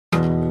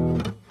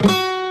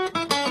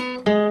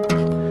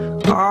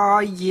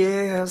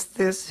yes,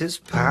 this is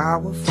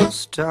powerful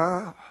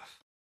stuff.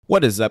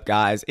 What is up,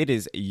 guys? It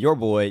is your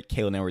boy,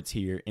 Kalen Edwards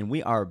here, and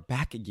we are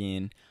back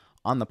again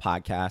on the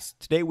podcast.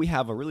 Today, we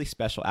have a really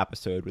special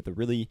episode with a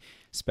really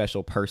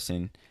special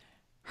person.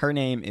 Her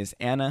name is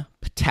Anna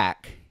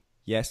Ptak.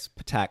 Yes,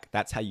 Ptak.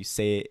 That's how you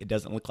say it. It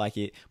doesn't look like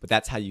it, but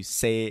that's how you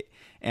say it.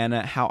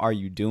 Anna, how are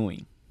you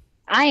doing?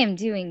 I am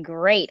doing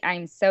great.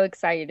 I'm so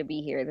excited to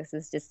be here. This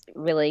is just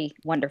really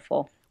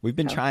wonderful. We've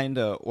been trying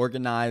to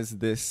organize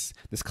this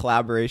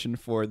collaboration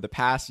for the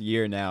past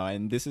year now,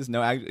 and this is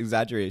no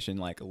exaggeration.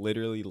 Like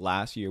literally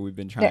last year, we've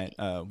been trying.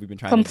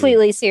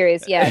 Completely to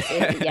serious. Yes,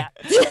 yeah.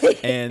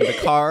 And the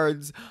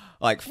cards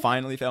like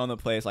finally fell into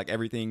place. Like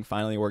everything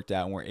finally worked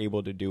out, and we're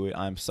able to do it.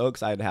 I'm so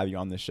excited to have you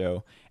on the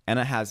show.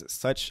 Anna has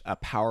such a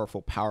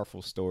powerful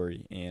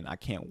story, and I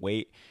can't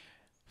wait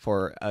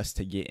for us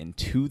to get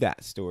into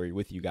that story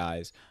with you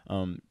guys.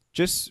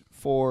 Just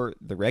for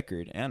the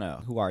record,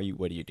 Anna, who are you?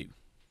 What do you do?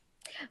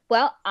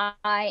 Well,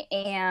 I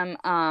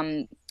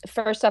am,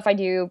 first off,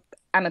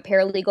 I'm a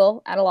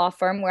paralegal at a law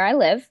firm where I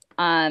live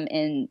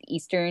in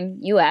Eastern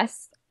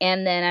U.S.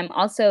 And then I'm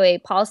also a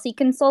policy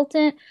and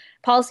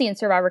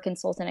survivor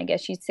consultant, I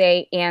guess you'd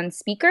say, and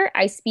speaker.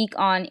 I speak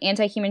on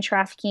anti-human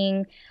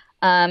trafficking,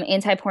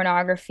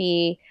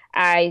 anti-pornography.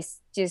 I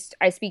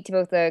speak to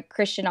both the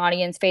Christian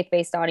audience,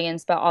 faith-based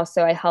audience, but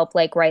also I help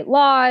write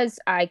laws.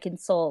 I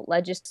consult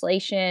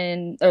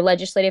legislation or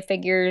legislative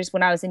figures.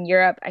 When I was in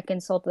Europe, I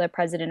consulted the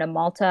president of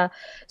Malta.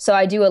 So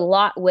I do a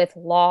lot with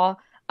law.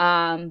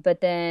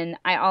 But then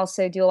I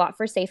also do a lot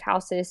for safe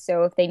houses.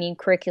 So if they need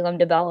curriculum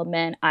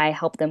development, I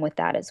help them with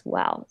that as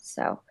well.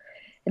 So,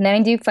 and then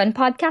I do fun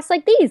podcasts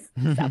like these.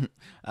 So,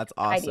 that's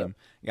awesome.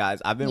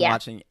 Guys, I've been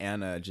watching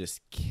Anna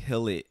just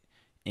kill it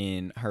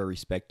in her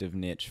respective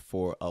niche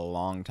for a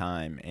long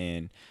time,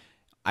 and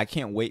I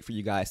can't wait for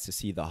you guys to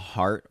see the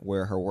heart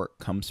where her work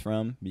comes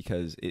from,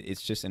 because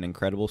it's just an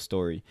incredible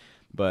story.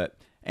 But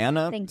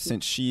Anna,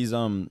 since she's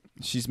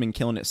been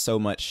killing it so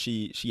much,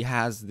 she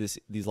has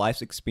these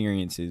life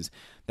experiences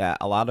that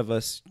a lot of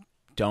us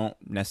don't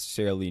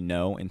necessarily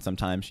know, and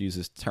sometimes she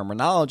uses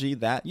terminology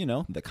that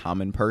the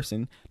common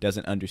person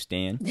doesn't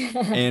understand.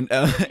 And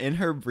in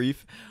her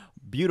brief,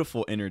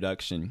 beautiful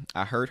introduction,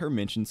 I heard her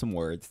mention some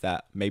words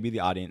that maybe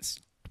the audience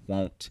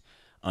won't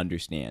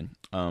understand.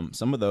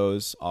 Some of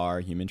those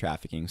are human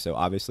trafficking. So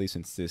obviously,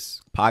 since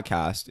this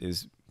podcast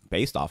is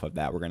based off of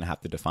that, we're going to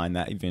have to define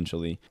that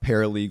eventually.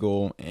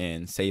 Paralegal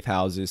and safe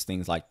houses,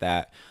 things like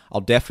that.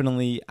 I'll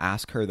definitely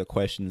ask her the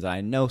questions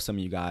I know some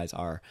of you guys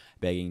are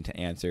begging to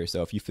answer.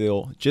 So if you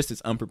feel just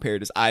as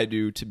unprepared as I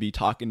do to be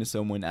talking to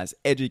someone as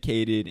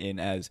educated and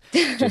as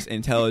just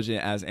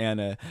intelligent as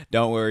Anna,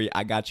 don't worry,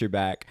 I got your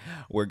back.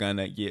 We're going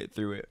to get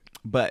through it.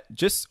 But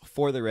just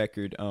for the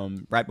record,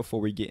 right before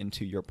we get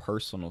into your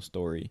personal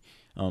story,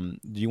 do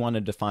you want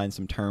to define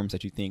some terms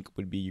that you think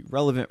would be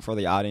relevant for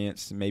the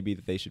audience, maybe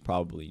that they should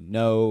probably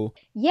know?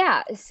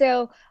 Yeah.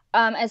 So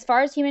as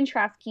far as human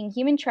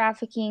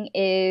trafficking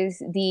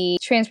is the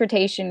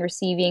transportation,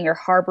 receiving, or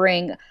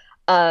harboring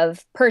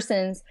of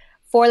persons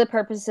for the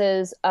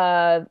purposes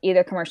of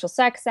either commercial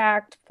sex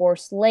act,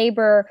 forced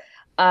labor,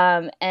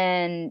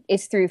 and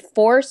it's through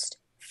forced,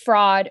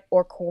 fraud,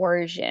 or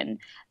coercion,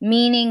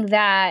 meaning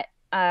that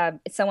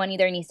someone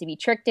either needs to be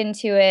tricked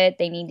into it,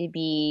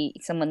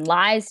 someone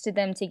lies to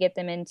them to get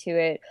them into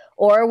it,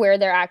 or where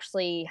they're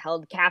actually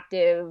held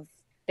captive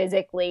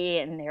physically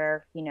and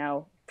they're,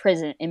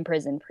 in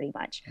prison pretty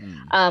much.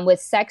 With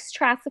sex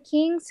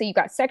trafficking, so you've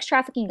got sex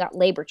trafficking, you've got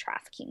labor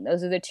trafficking.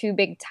 Those are the two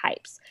big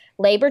types.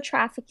 Labor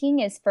trafficking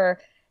is for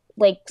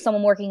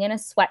someone working in a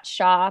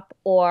sweatshop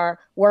or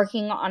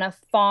working on a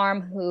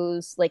farm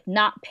who's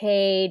not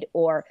paid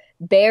or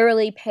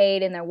barely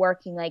paid, and they're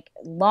working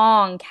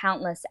long,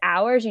 countless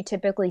hours. You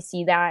typically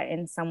see that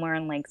in somewhere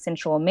in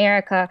Central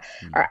America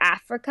or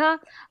Africa,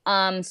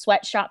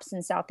 sweatshops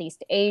in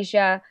Southeast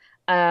Asia.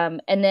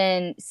 And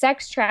then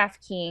sex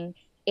trafficking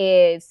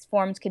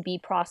could be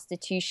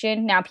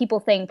prostitution. Now, people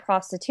think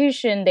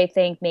prostitution, they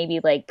think maybe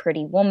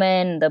Pretty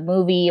Woman, the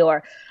movie,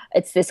 or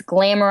it's this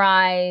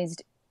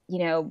glamorized,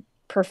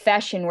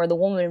 profession where the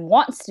woman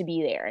wants to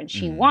be there and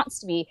she wants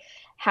to be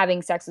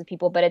having sex with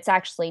people, but it's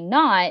actually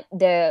not.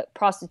 The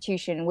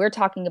prostitution we're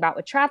talking about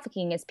with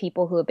trafficking is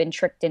people who have been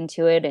tricked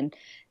into it and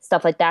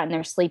stuff like that, and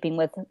they're sleeping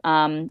with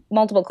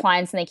multiple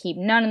clients and they keep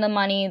none of the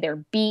money, they're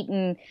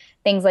beaten,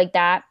 things like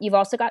that. You've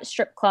also got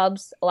strip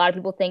clubs. A lot of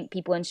people think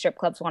people in strip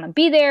clubs want to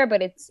be there,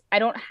 but I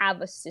don't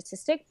have a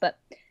statistic, but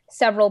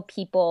several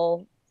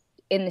people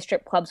in the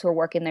strip clubs who are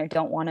working there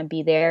don't want to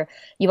be there.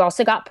 You've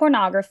also got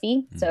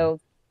pornography. So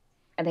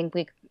I think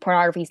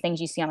pornography is things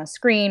you see on a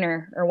screen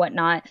or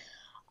whatnot.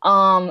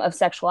 Of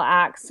sexual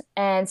acts.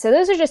 And so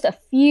those are just a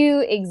few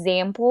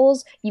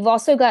examples. You've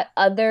also got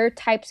other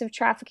types of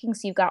trafficking.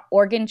 So you've got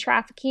organ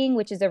trafficking,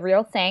 which is a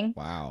real thing.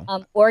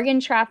 Wow. Organ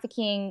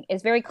trafficking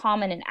is very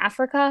common in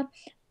Africa.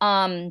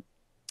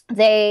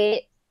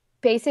 They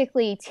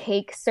basically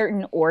take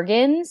certain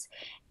organs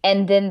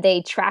and then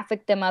they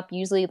traffic them up,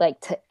 usually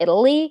to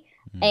Italy.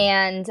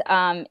 And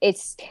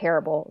it's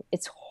terrible.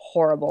 It's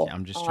horrible. Yeah,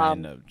 I'm just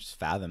trying to just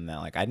fathom that.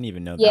 Like, I didn't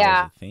even know that was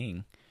Yeah. a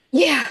thing.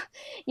 Yeah.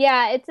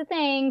 Yeah, it's a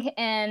thing.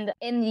 And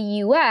in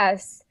the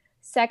US,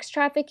 sex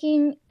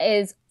trafficking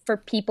is for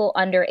people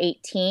under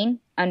 18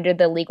 under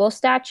the legal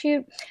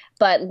statute,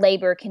 but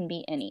labor can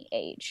be any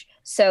age.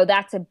 So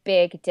that's a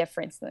big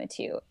difference in the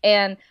two.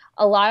 And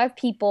a lot of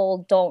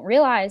people don't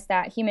realize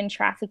that human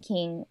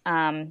trafficking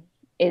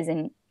is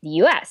in the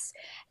US.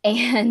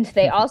 And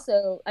they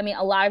also, I mean,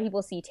 a lot of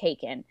people see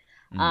Taken.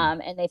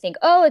 And they think,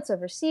 oh, it's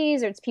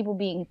overseas or it's people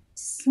being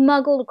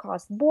smuggled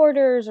across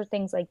borders or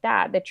things like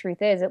that. The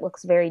truth is, it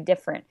looks very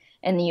different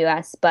in the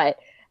US, but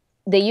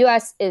the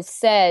US is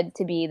said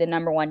to be the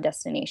number one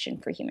destination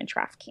for human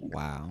trafficking.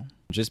 Wow.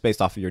 Just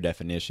based off of your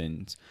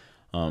definitions,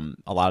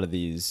 a lot of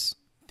these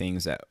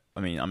things that, I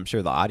mean, I'm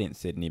sure the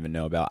audience didn't even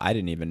know about. I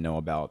didn't even know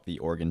about the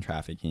organ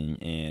trafficking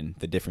and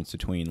the difference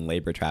between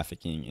labor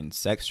trafficking and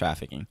sex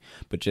trafficking.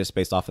 But just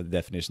based off of the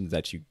definitions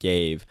that you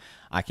gave,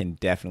 I can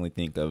definitely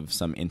think of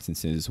some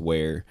instances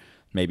where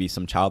maybe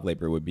some child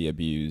labor would be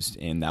abused,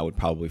 and that would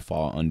probably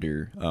fall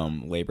under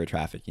labor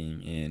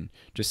trafficking, and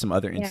just some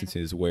other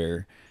instances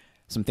where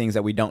some things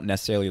that we don't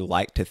necessarily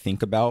like to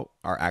think about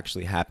are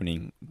actually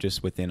happening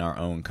just within our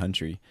own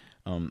country.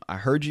 I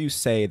heard you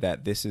say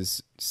that this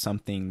is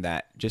something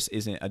that just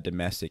isn't a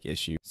domestic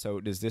issue. So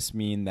does this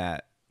mean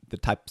that the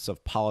types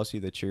of policy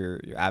that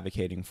you're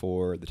advocating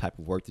for, the type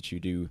of work that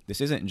you do,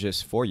 this isn't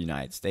just for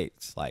United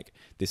States? Like,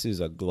 this is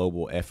a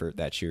global effort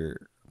that you're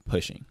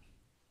pushing.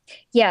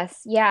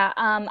 Yes, yeah.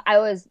 I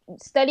was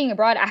studying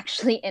abroad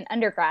actually in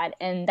undergrad,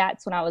 and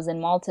that's when I was in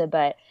Malta,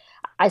 but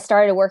I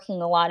started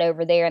working a lot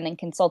over there and then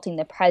consulting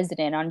the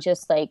president on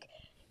just like,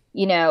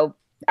 you know,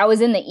 I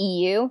was in the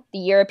EU, the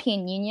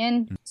European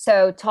Union.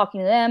 So talking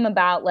to them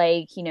about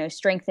like, you know,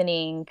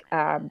 strengthening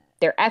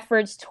their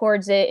efforts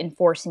towards it,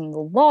 enforcing the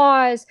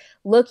laws,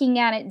 looking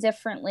at it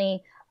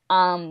differently.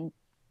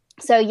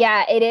 So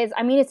yeah, it is.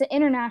 I mean, it's an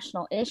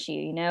international issue,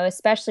 you know,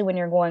 especially when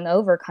you're going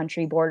over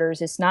country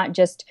borders. It's not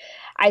just,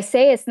 I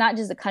say it's not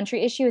just a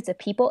country issue, it's a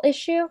people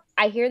issue.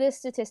 I hear this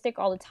statistic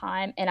all the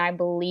time and I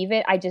believe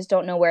it. I just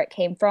don't know where it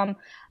came from.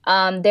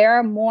 There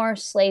are more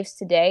slaves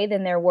today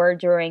than there were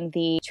during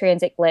the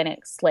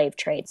transatlantic slave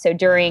trade. So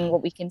during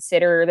what we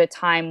consider the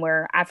time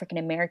where African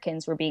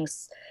Americans were being,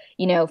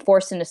 you know,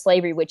 forced into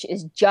slavery, which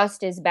is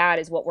just as bad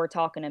as what we're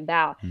talking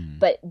about.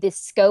 But the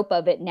scope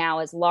of it now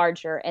is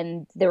larger.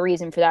 And the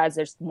reason for that is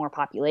there's more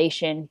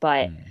population,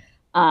 but,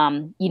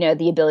 you know,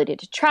 the ability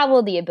to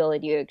travel, the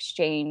ability to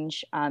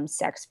exchange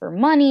sex for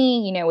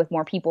money, you know, with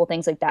more people,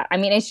 things like that. I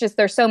mean, it's just,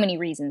 there's so many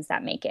reasons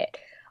that make it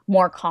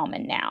more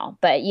common now.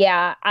 But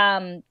yeah,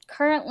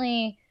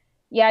 currently,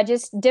 yeah,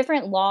 just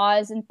different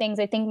laws and things.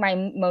 I think my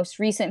most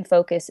recent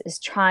focus is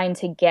trying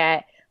to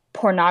get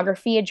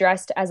pornography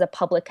addressed as a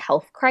public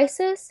health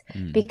crisis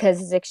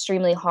because it's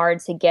extremely hard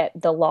to get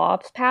the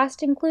laws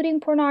passed, including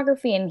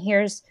pornography. And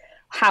here's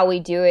how we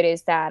do it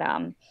is that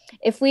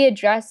if we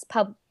address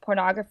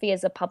pornography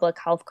as a public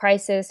health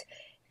crisis,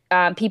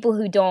 people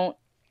who don't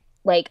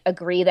like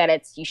agree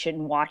that you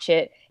shouldn't watch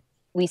it,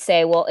 we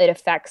say, well, it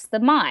affects the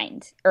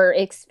mind or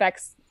it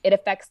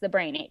affects the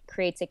brain. It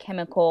creates a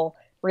chemical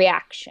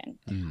reaction,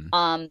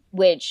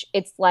 which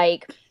it's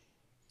like,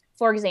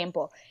 for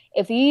example,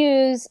 if you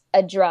use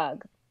a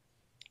drug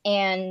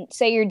and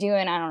say you're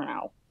doing, I don't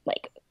know,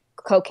 like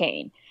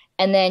cocaine,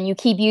 and then you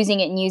keep using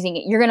it and using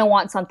it, you're going to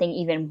want something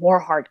even more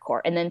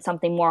hardcore and then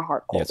something more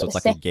hardcore. Yeah, so it's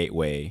like a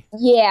gateway.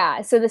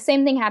 Yeah, so the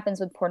same thing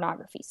happens with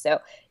pornography. So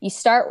you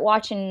start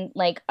watching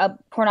like a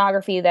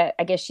pornography that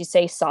I guess you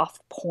say soft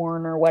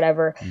porn or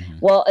whatever.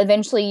 Well,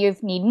 eventually you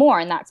need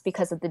more, and that's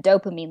because of the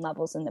dopamine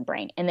levels in the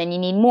brain. And then you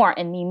need more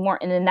and need more,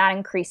 and then that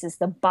increases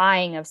the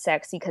buying of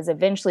sex because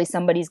eventually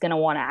somebody's going to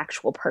want an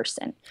actual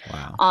person.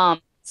 Wow.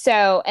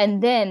 So,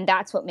 and then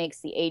that's what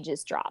makes the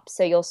ages drop.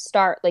 So you'll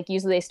start, like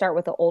usually they start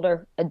with an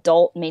older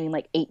adult, meaning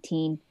like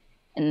 18,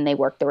 and then they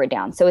work their way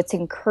down. So it's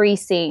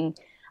increasing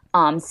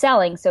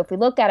selling. So if we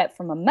look at it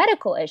from a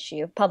medical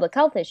issue, public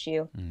health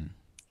issue,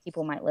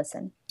 people might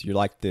listen. You're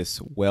like this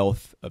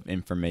wealth of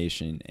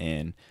information,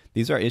 and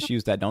these are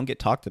issues that don't get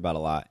talked about a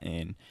lot.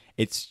 And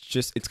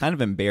it's kind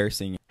of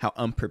embarrassing how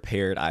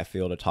unprepared I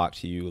feel to talk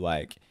to you.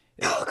 Like,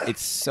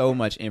 it's so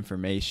much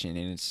information,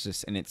 and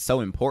it's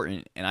so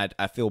important, and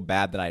I feel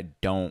bad that I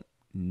don't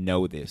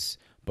know this,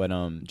 but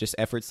just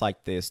efforts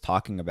like this,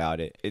 talking about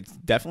it, it's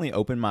definitely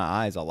opened my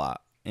eyes a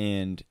lot.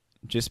 And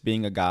just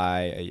being a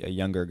guy, a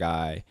younger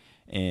guy,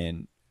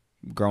 and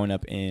growing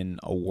up in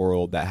a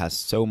world that has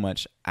so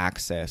much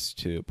access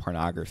to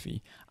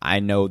pornography, I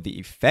know the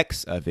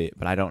effects of it,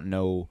 but I don't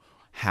know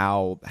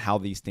how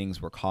these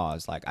things were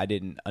caused. Like, I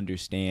didn't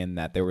understand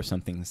that there was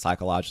something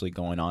psychologically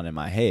going on in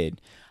my head.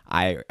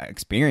 I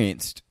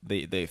experienced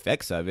the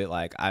effects of it.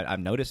 Like, I've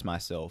noticed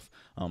myself.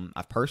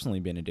 I've personally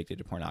been addicted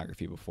to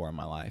pornography before in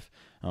my life.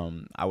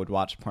 I would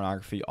watch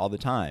pornography all the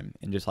time.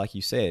 And just like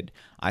you said,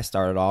 I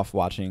started off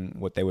watching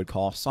what they would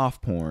call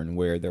soft porn,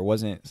 where there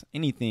wasn't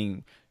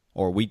anything,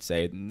 or we'd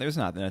say there's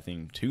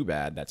nothing too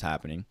bad that's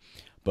happening.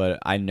 But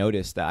I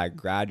noticed that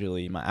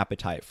my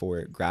appetite for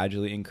it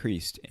gradually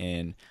increased,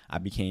 and I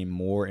became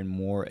more and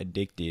more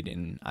addicted,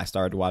 and I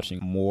started watching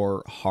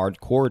more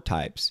hardcore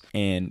types.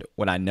 And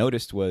what I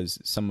noticed was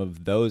some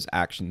of those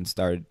actions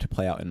started to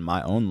play out in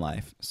my own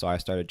life. So I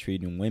started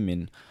treating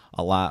women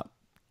a lot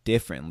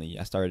differently.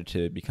 I started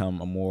to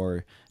become a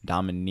more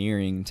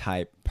domineering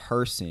type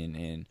person,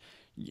 and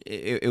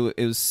it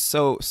was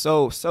so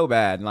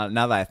bad.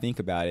 Now that I think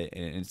about it,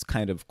 and it's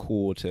kind of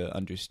cool to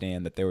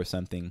understand that there was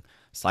something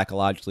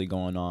psychologically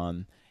going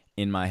on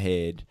in my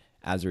head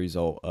as a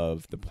result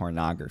of the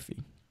pornography.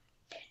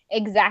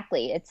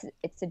 Exactly.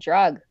 It's a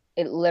drug.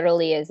 It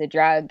literally is a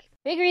drug.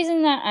 Big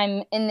reason that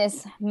I'm in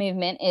this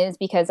movement is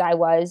because I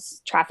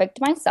was trafficked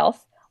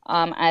myself.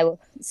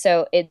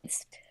 So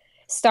it's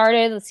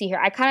started, let's see here.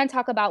 I kind of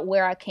talk about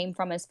where I came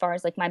from as far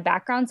as like my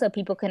background so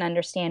people can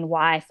understand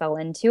why I fell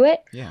into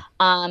it. Yeah.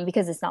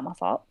 Because it's not my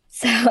fault.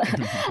 So,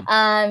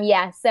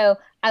 yeah. So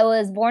I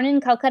was born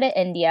in Calcutta,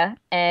 India,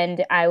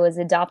 and I was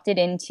adopted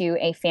into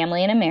a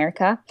family in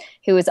America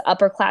who was an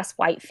upper class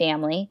white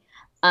family.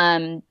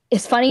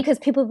 It's funny because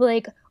people be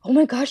like, "Oh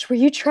my gosh, were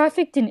you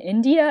trafficked in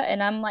India?"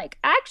 And I'm like,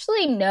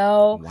 "Actually,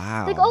 no."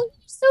 Wow. Like, "Oh,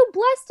 you're so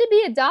blessed to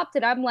be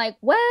adopted." I'm like,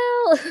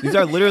 "Well." These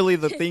are literally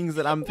the things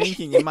that I'm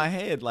thinking in my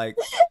head. Like,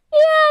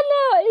 yeah,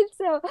 no. And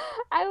so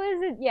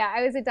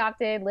I was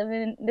adopted,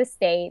 living in the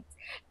States,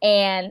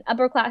 and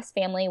upper class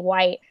family,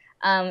 white.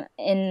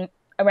 In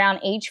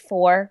around age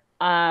 4,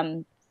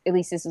 at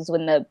least this is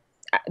when the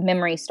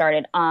memory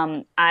started.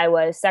 I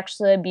was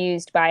sexually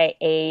abused by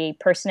a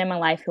person in my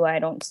life who I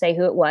don't say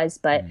who it was,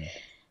 but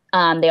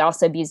they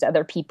also abused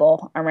other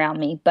people around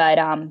me. But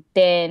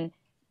then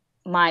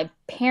my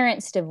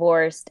parents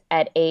divorced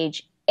at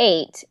age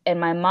 8, and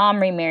my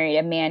mom remarried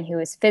a man who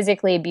was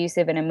physically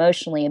abusive and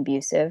emotionally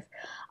abusive.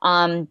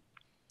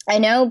 I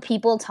know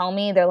people tell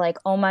me, they're like,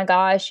 "Oh my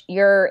gosh,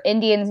 you're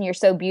Indians and you're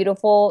so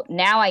beautiful."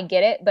 Now I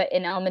get it, but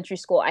in elementary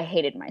school, I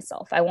hated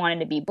myself. I wanted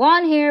to be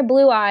blonde hair,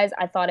 blue eyes.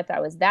 I thought if I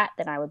was that,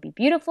 then I would be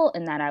beautiful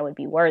and that I would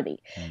be worthy.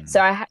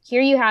 So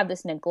here you have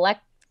this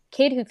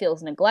kid who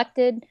feels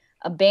neglected,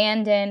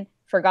 abandoned,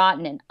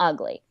 forgotten, and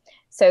ugly.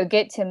 So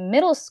get to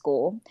middle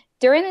school.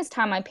 During this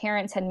time, my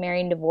parents had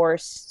married and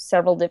divorced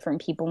several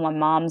different people. My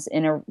mom's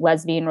in a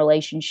lesbian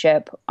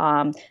relationship.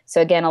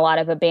 So again, a lot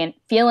of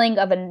feeling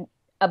of an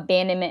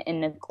abandonment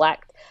and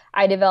neglect.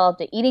 I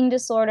developed an eating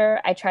disorder.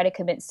 I tried to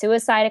commit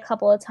suicide a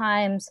couple of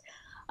times.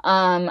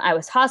 I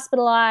was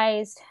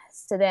hospitalized.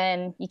 So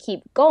then you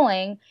keep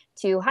going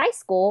to high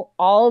school.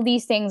 All of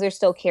these things are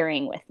still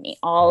carrying with me,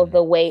 all of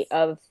the weight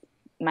of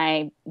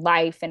my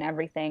life and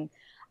everything.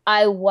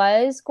 I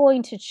was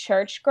going to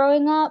church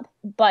growing up,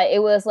 but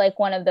it was like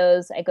one of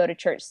those, I go to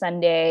church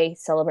Sunday,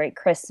 celebrate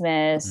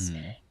Christmas,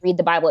 read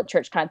the Bible at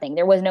church kind of thing.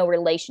 There was no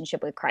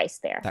relationship with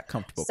Christ there. That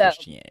comfortable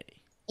Christianity.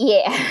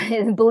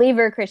 Yeah,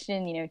 believer,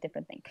 Christian,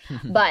 different thing.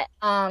 But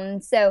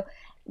so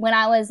when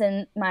I was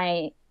in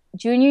my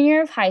junior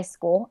year of high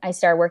school, I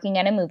started working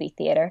at a movie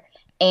theater.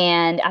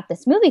 And at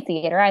this movie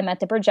theater, I met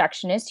the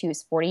projectionist who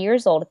was 40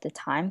 years old at the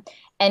time.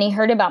 And he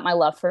heard about my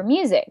love for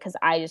music because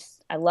I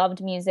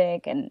loved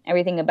music and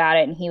everything about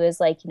it. And he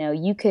was like,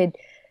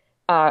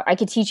 I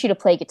could teach you to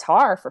play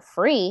guitar for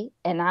free.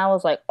 And I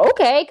was like,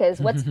 okay, because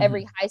what's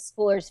every high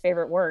schooler's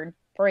favorite word?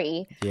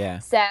 Free. Yeah.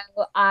 So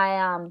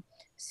I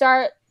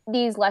start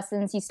these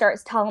lessons. He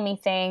starts telling me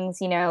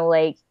things,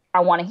 like, I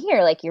want to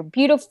hear, like, you're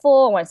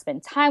beautiful. I want to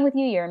spend time with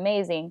you. You're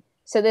amazing.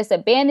 So this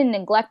abandoned,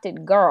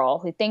 neglected girl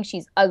who thinks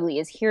she's ugly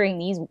is hearing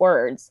these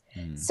words.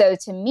 So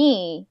to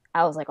me,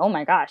 I was like, oh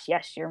my gosh,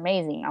 yes, you're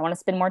amazing. I want to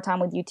spend more time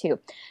with you too.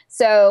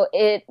 So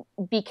it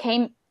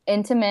became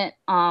intimate.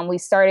 We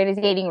started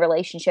a dating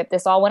relationship.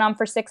 This all went on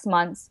for 6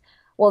 months.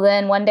 Well,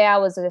 then one day I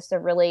was just a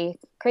really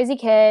crazy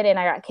kid and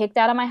I got kicked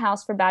out of my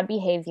house for bad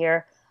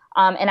behavior.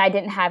 And I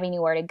didn't have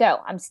anywhere to go.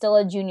 I'm still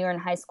a junior in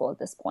high school at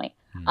this point.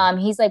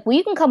 He's like, well,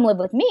 you can come live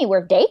with me.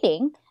 We're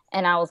dating.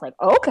 And I was like,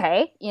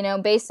 okay,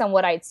 based on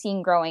what I'd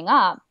seen growing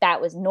up,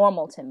 that was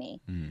normal to me.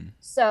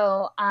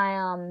 So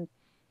I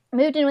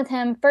moved in with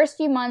him. First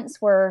few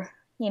months were,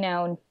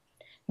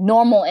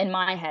 normal in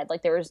my head.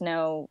 Like there was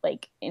no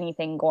like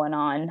anything going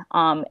on.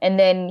 And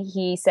then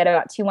he said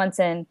about 2 months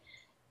in,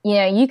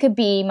 you could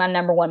be my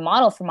 #1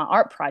 model for my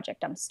art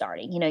project I'm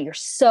starting. You're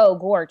so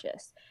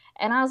gorgeous.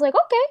 And I was like,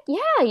 okay,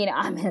 yeah,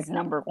 I'm his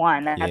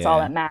 #1. That's all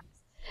that matters.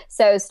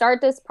 So start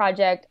this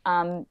project,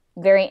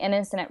 very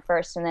innocent at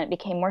first, and then it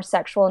became more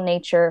sexual in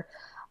nature.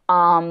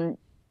 I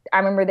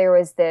remember there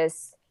was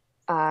this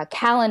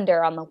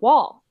calendar on the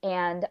wall,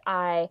 and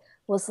I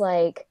was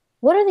like,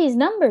 what are these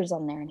numbers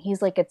on there? And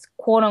he's like, it's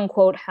quote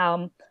unquote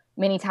how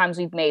many times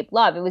we've made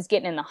love. It was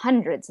getting in the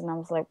hundreds. And I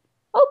was like,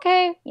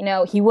 okay,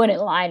 he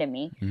wouldn't lie to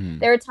me.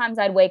 There were times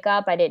I'd wake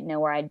up, I didn't know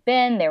where I'd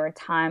been. There were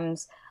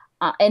times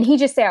and he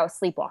just said I was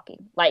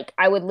sleepwalking. Like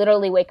I would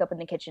literally wake up in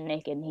the kitchen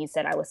naked and he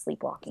said I was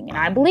sleepwalking. And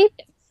I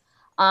believed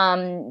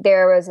him.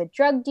 There was a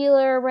drug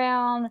dealer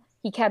around.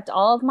 He kept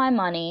all of my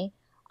money.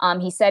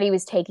 He said he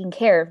was taking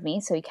care of me.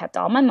 So he kept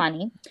all my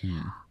money.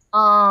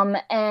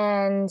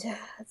 And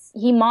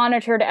he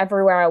monitored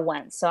everywhere I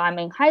went. So I'm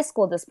in high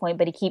school at this point,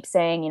 but he keeps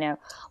saying,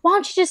 why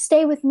don't you just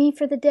stay with me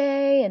for the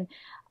day? And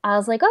I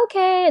was like,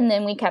 okay. And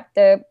then we kept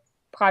the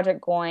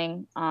project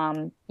going,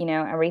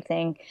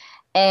 everything.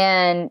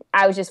 And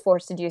I was just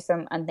forced to do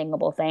some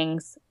unthinkable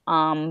things.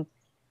 And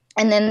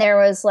then there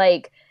was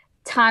like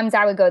times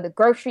I would go to the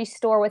grocery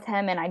store with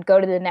him and I'd go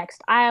to the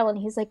next aisle and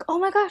he's like, oh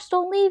my gosh,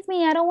 don't leave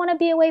me. I don't want to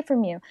be away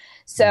from you.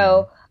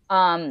 So,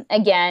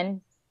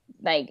 again,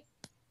 like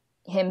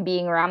him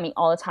being around me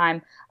all the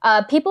time.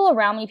 People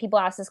around me, people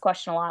ask this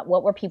question a lot.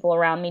 What were people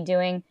around me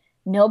doing?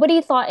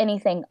 Nobody thought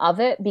anything of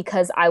it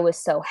because I was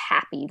so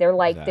happy. They're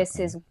like, Exactly. this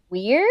is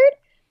weird,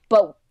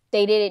 but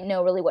they didn't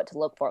know really what to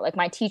look for. Like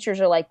my teachers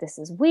are like, this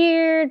is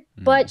weird,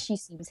 but she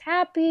seems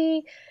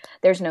happy.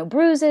 There's no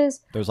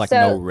bruises. There's like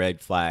no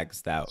red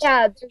flags that.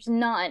 Yeah, there's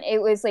none.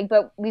 It was like,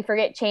 but we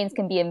forget chains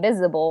can be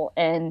invisible.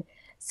 And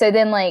so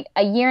then like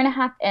a year and a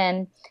half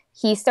in,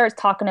 he starts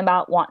talking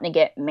about wanting to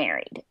get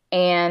married.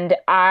 And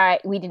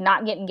we did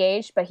not get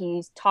engaged, but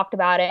he talked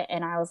about it.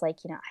 And I was like,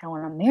 I don't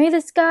want to marry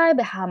this guy,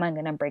 but how am I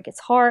going to break his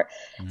heart?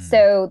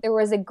 So there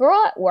was a girl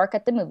at work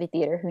at the movie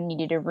theater who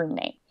needed a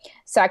roommate.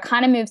 So I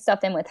kind of moved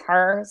stuff in with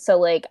her. So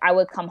like I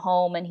would come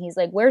home and he's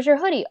like, where's your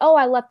hoodie? Oh,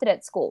 I left it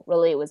at school.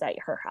 Really, it was at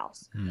her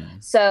house.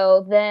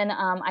 So then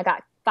I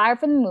got fired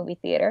from the movie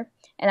theater.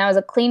 And that was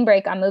a clean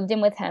break. I moved in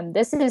with him.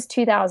 This is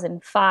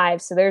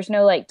 2005, so there's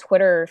no like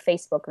Twitter or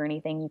Facebook or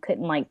anything. He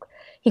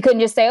couldn't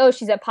just say, oh,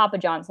 she's at Papa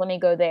John's, let me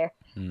go there.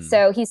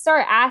 So he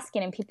started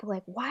asking, and people were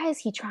like, why is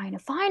he trying to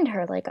find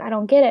her? Like, I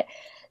don't get it.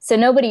 So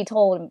nobody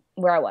told him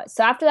where I was.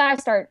 So after that, I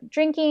started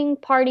drinking,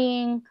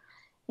 partying,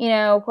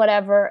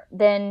 whatever.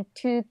 Then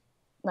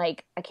I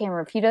can't remember,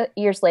 a few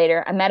years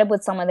later, I met up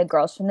with some of the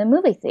girls from the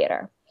movie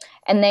theater.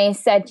 And they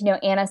said,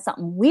 Anna,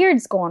 something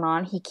weird's going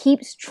on. He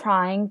keeps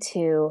trying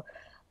to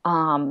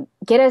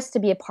get us to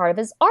be a part of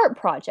his art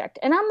project.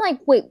 And I'm like,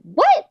 wait,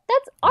 what?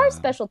 That's our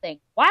special thing.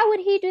 Why would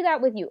he do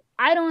that with you?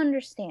 I don't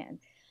understand.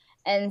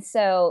 And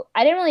so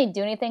I didn't really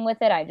do anything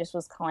with it. I just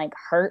was kind of like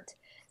hurt.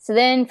 So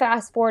then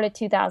fast forward to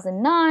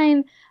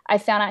 2009, I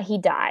found out he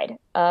died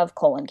of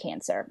colon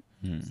cancer.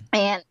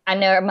 And I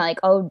know I'm like,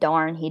 oh,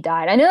 darn, he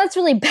died. I know that's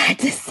really bad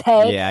to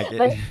say, yeah, I get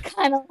but it's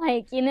kind of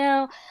like,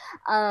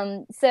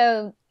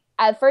 so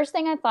the first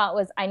thing I thought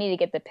was I need to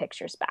get the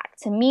pictures back.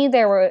 To me,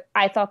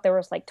 I thought there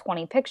was like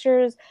 20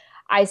 pictures.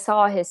 I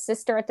saw his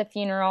sister at the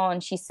funeral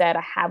and she said,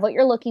 I have what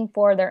you're looking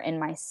for. They're in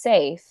my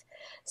safe.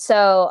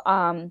 So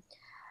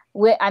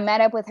I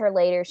met up with her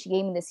later. She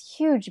gave me this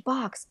huge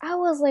box. I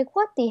was like,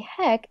 what the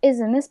heck is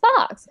in this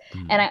box?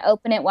 And I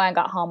opened it when I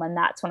got home, and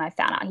that's when I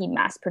found out he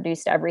mass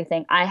produced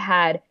everything. I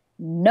had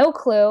no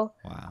clue.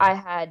 Wow. I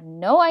had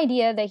no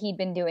idea that he'd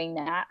been doing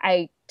that.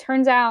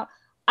 Turns out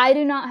I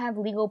do not have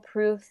legal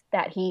proof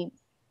that he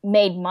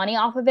made money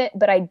off of it,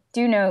 but I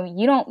do know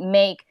you don't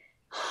make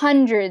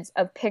hundreds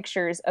of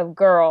pictures of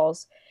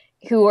girls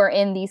who are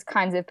in these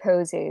kinds of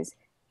poses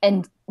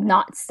and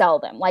not sell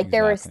them. Like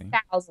there was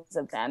thousands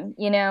of them,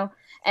 and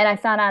I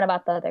found out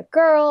about the other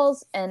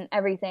girls and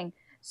everything.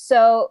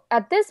 So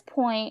at this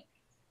point,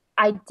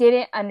 I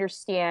didn't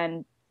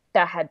understand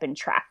that had been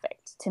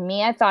trafficked. To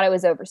me, I thought it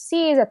was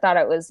overseas. I thought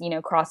it was,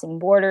 crossing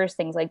borders,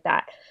 things like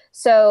that.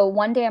 So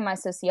one day in my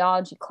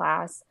sociology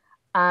class,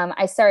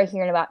 I started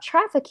hearing about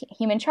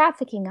human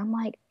trafficking. I'm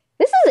like,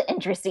 this is an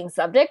interesting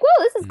subject.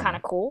 Well, this is kind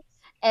of cool.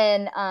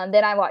 And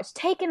then I watched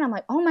Taken. I'm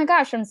like, oh my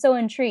gosh, I'm so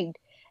intrigued.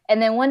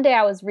 And then one day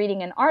I was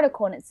reading an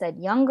article and it said,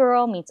 young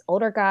girl meets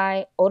older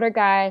guy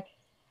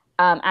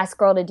asks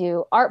girl to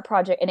do art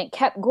project. And it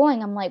kept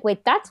going. I'm like,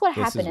 wait, that's what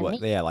happened to me.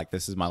 Yeah, like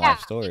this is my life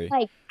story.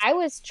 Like I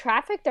was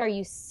trafficked. Are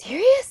you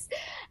serious?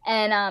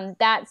 And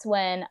that's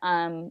when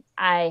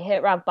I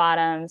hit rock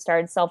bottom,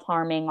 started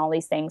self-harming, all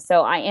these things.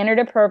 So I entered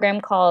a program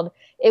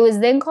it was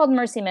then called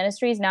Mercy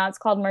Ministries. Now it's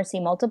called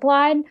Mercy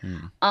Multiplied.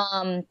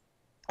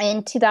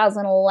 In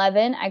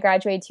 2011, I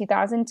graduated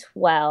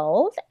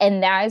 2012,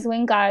 and that is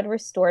when God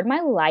restored my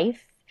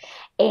life.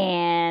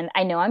 And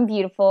I know I'm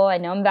beautiful. I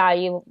know I'm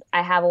valued.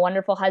 I have a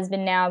wonderful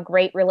husband now,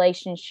 great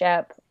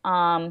relationship,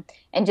 and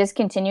just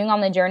continuing on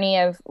the journey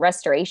of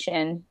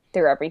restoration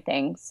through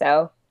everything.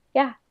 So,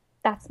 yeah,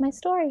 that's my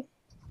story.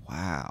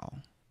 Wow.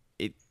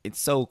 It's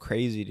so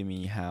crazy to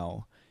me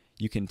how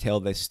you can tell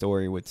this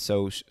story with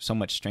so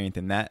much strength,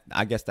 and that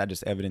I guess that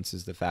just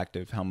evidences the fact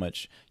of how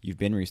much you've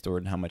been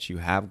restored and how much you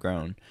have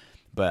grown.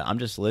 But I'm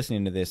just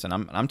listening to this, and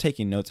I'm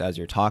taking notes as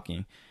you're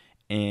talking,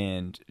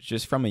 and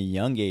just from a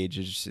young age,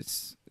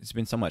 it's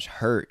been so much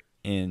hurt,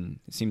 and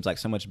it seems like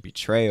so much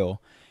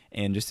betrayal,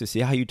 and just to see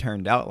how you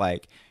turned out,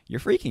 like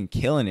you're freaking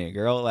killing it,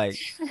 girl. Like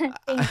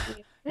Thank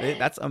you.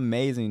 that's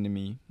amazing to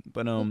me.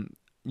 But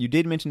you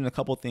did mention a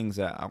couple things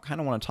that I kind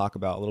of want to talk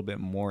about a little bit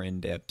more in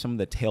depth. Some of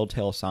the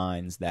telltale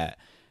signs that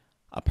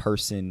a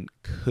person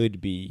could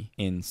be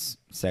in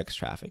sex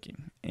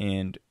trafficking.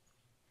 And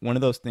one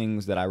of those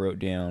things that I wrote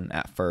down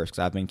at first,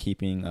 because I've been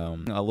keeping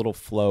a little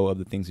flow of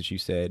the things that you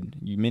said.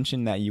 You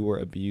mentioned that you were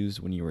abused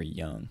when you were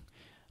young.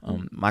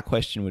 My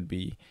question would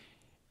be,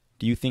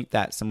 do you think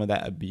that some of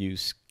that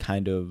abuse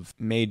kind of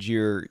made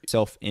your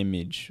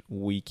self-image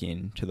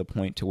weaken to the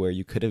point to where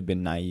you could have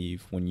been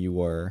naive when you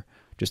were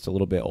just a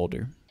little bit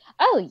older?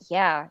 Oh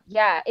yeah,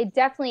 yeah. It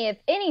definitely, if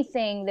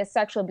anything, the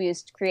sexual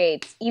abuse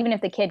creates, even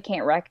if the kid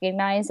can't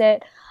recognize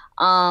it.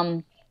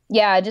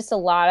 Yeah, just a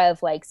lot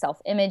of like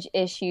self-image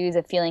issues,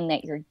 of feeling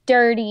that you're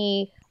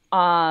dirty,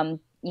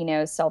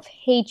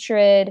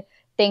 self-hatred,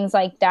 things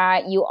like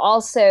that. You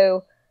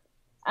also,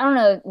 I don't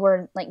know,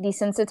 we're like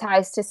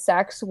desensitized to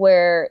sex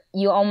where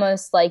you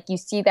almost like you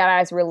see that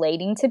as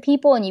relating to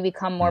people and you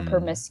become more Mm.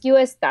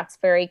 promiscuous. That's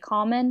very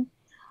common.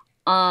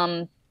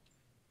 Um,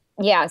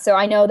 yeah, so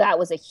I know that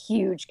was a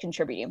huge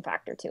contributing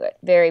factor to it.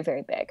 Very,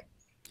 very big.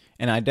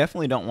 And I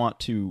definitely don't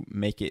want to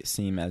make it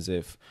seem as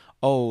if,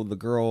 oh, the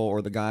girl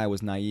or the guy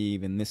was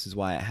naive and this is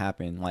why it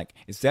happened. Like,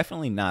 it's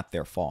definitely not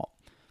their fault.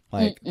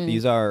 Like, Mm-mm.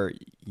 these are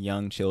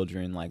young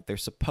children. Like, they're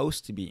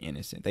supposed to be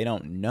innocent. They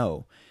don't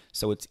know.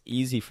 So it's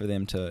easy for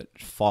them to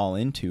fall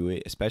into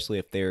it, especially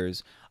if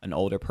there's an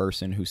older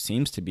person who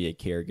seems to be a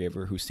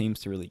caregiver, who seems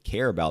to really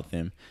care about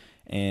them.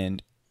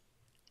 And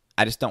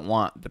I just don't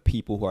want the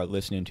people who are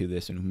listening to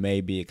this and who may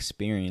be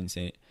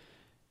experiencing it,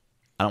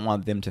 I don't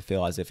want them to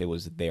feel as if it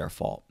was their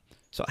fault.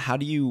 So how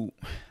do you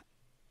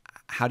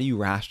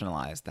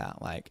rationalize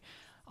that? Like,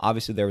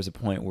 obviously there was a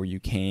point where you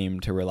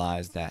came to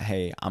realize that,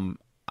 hey,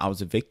 I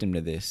was a victim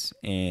to this,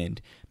 and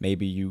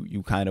maybe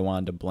you kind of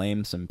wanted to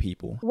blame some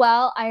people.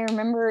 Well, I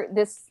remember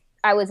this.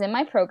 I was in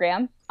my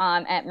program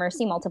at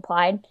Mercy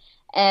Multiplied,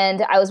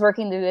 and I was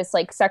working through this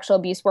like sexual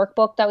abuse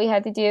workbook that we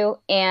had to do.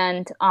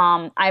 And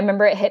I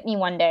remember it hit me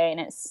one day,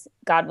 and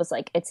God was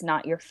like, "It's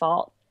not your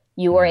fault.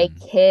 You were a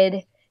Mm,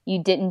 kid.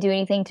 You didn't do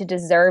anything to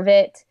deserve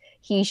it.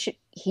 He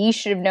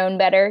should have known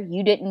better.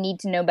 You didn't need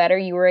to know better.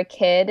 You were a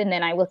kid." And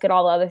then I look at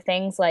all the other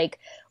things like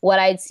what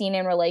I'd seen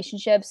in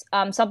relationships.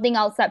 Something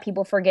else that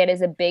people forget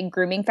is a big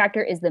grooming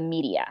factor is the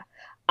media.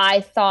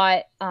 I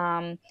thought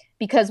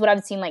because what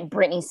I've seen like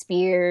Britney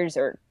Spears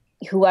or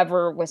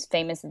whoever was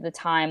famous at the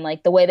time,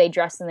 like the way they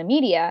dressed in the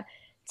media,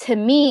 to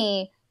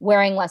me,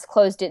 wearing less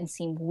clothes didn't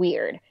seem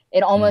weird.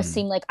 It almost mm,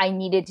 seemed like I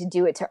needed to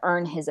do it to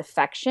earn his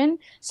affection.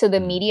 So the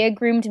mm, media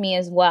groomed me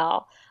as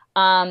well.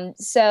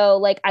 So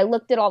like I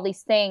looked at all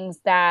these things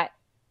that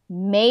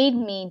made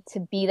me to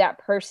be that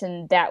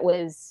person that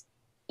was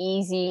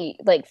easy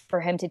like for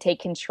him to take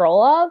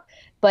control of,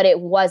 but it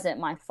wasn't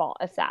my fault,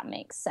 if that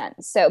makes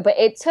sense. So but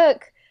it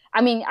took,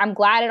 I mean, I'm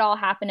glad it all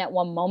happened at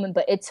one moment,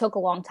 but it took a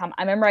long time.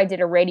 I remember I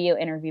did a radio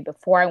interview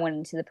before I went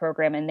into the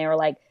program, and they were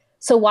like,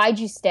 "So why'd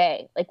you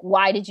stay? Like,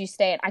 why did you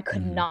stay?" And I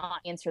could mm. not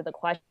answer the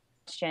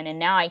question. And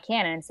now I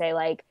can and say,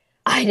 like,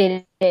 I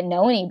didn't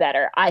know any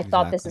better. I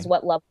thought this is Exactly.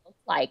 what love looked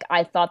like.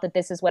 I thought that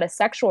this is what a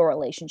sexual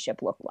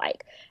relationship looked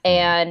like. Mm.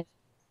 And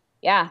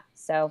yeah,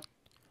 so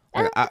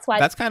Like that's why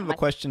that's kind of a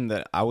question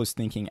that I was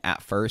thinking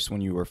at first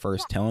when you were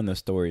first telling the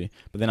story,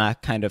 but then I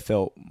kind of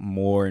felt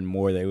more and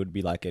more that it would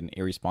be like an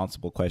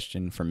irresponsible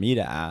question for me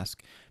to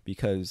ask,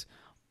 because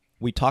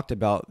we talked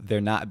about there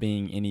not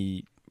being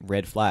any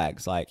red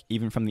flags. Like,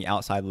 even from the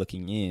outside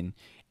looking in,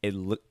 it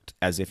looked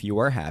as if you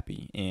were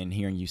happy. And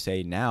hearing you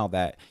say now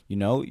that,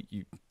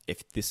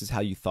 if this is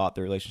how you thought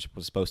the relationship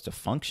was supposed to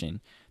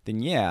function,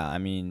 then yeah, I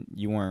mean,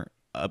 you weren't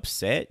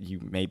upset. You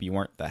maybe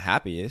weren't the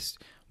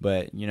happiest,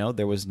 but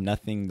there was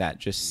nothing that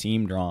just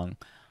seemed wrong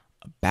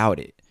about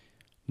it.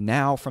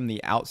 Now, from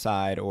the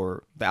outside,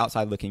 or the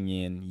outside looking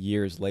in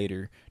years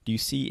later, do you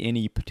see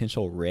any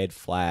potential red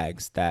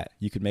flags that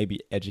you could maybe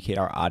educate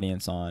our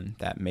audience on,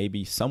 that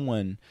maybe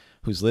someone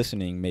who's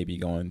listening may be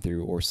going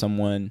through, or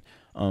someone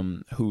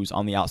who's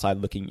on the outside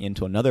looking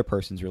into another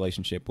person's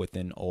relationship with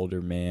an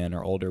older man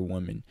or older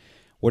woman?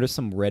 What are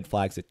some red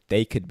flags that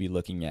they could be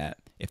looking at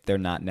if they're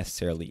not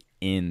necessarily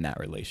in that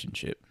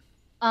relationship?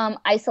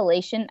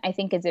 Isolation, I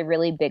think, is a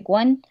really big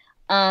one.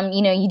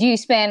 You do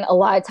spend a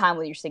lot of time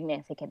with your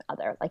significant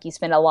other, like you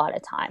spend a lot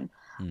of time.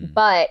 Mm,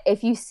 But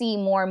if you see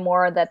more and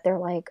more that they're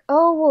like,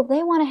 oh, well,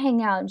 they want to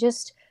hang out,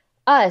 just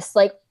us,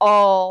 like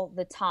all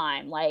the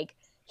time. Like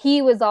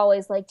he was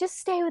always like, just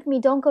stay with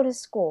me, don't go to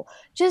school,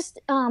 just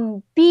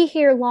be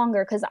here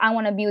longer because I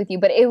want to be with you.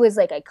 But it was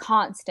like a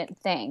constant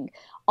thing.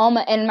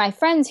 And my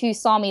friends who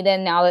saw me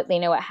then, now that they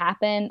know what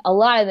happened, a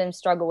lot of them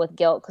struggle with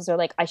guilt because they're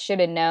like, I should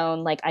have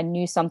known, like I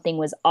knew something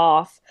was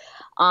off.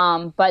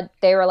 But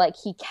they were like,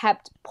 he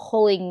kept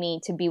pulling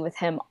me to be with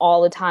him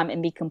all the time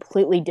and be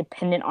completely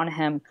dependent on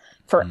him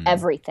for mm,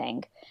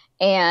 everything.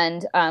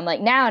 And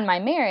like now in my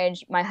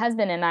marriage, my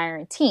husband and I are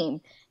a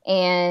team,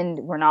 and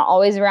we're not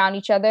always around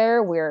each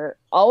other. We're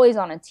always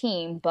on a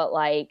team, but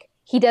like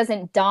he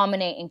doesn't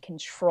dominate and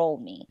control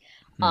me.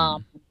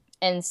 Um, mm,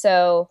 and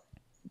so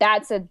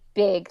that's a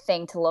big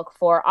thing to look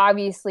for.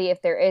 Obviously,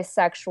 if there is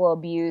sexual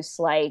abuse,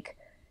 like,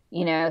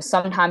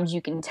 sometimes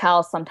you can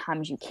tell,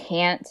 sometimes you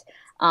can't.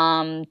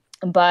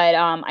 But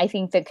I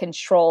think the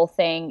control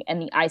thing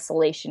and the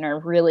isolation are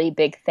really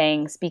big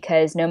things,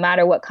 because no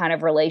matter what kind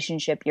of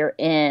relationship you're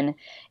in,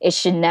 it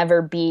should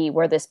never be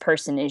where this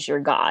person is your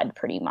God,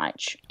 pretty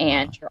much, wow.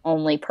 and your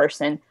only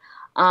person.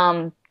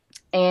 Um,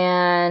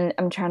 and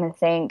I'm trying to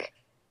think.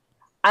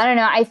 I don't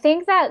know. I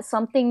think that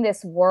something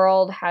this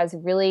world has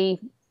really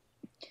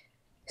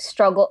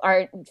struggled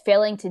or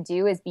failing to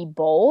do is be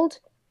bold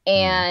Mm,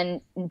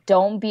 and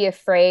don't be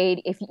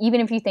afraid if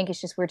even if you think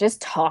it's just weird,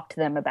 just talk to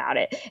them about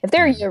it. If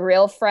they're mm, your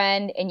real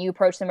friend and you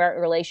approach them about a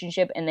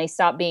relationship and they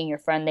stop being your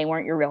friend, they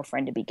weren't your real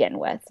friend to begin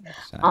with.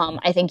 exactly.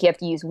 I think you have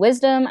to use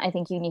wisdom. I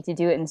think you need to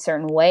do it in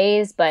certain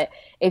ways, but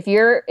if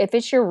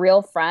it's your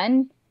real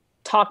friend,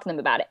 talk to them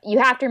about it. You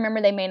have to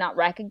remember they may not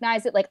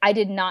recognize it. Like I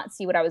did not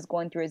see what I was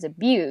going through as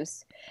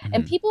abuse.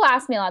 And Hmm. people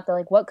ask me a lot, they're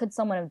like, what could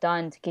someone have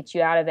done to get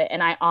you out of it?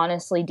 And I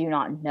honestly do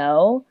not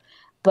know.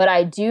 But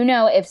I do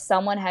know if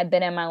someone had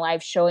been in my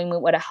life showing me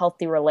what a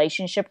healthy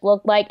relationship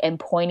looked like and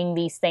pointing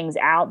these things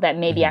out, that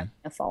maybe I Hmm.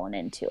 wouldn't have fallen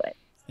into it.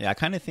 Yeah, I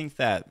kind of think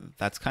that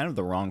that's kind of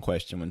the wrong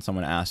question when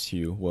someone asks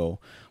you, well,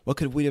 what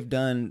could we have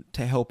done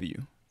to help you?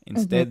 Hmm.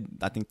 Instead,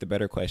 I think the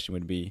better question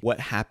would be,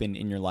 what happened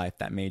in your life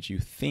that made you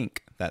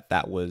think that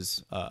that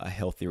was a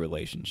healthy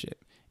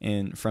relationship?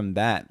 And from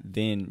that,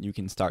 then you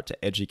can start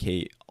to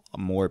educate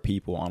more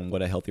people on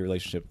what a healthy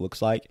relationship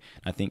looks like.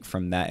 I think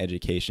from that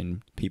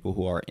education, people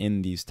who are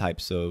in these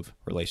types of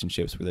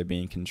relationships where they're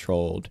being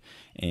controlled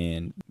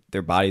and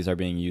their bodies are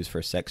being used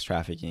for sex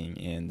trafficking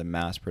and the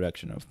mass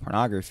production of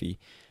pornography,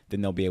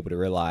 then they'll be able to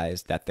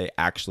realize that they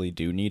actually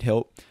do need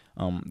help.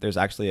 There's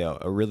actually a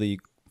really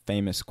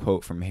famous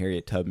quote from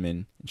Harriet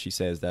Tubman. And she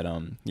says that,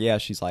 yeah,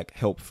 she's like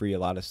helped free a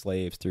lot of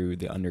slaves through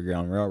the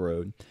Underground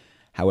Railroad.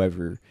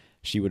 However,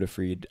 she would have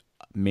freed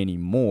many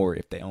more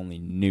if they only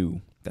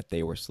knew that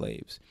they were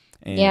slaves.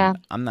 Yeah. And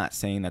I'm not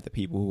saying that the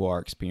people who are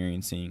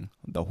experiencing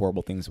the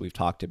horrible things that we've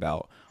talked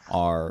about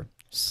are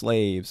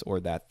slaves or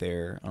that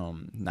they're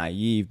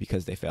naive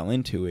because they fell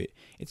into it.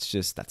 It's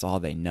just that's all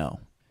they know.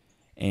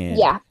 And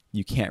Yeah.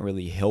 you can't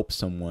really help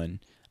someone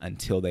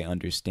until they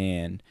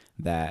understand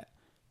that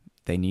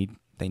they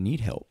need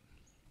help.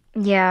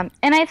 Yeah.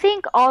 And I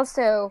think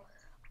also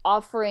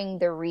offering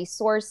the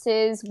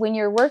resources when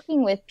you're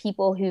working with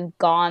people who've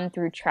gone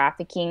through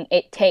trafficking,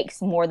 it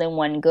takes more than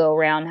one go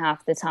around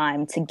half the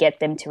time to get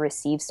them to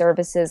receive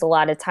services. A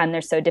lot of time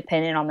they're so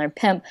dependent on their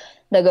pimp,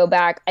 they'll go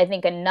back. I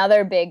think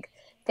another big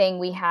thing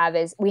we have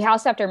is we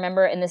also have to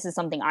remember, and this is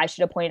something I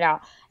should have pointed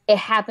out, it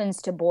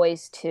happens to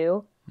boys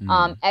too.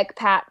 Mm,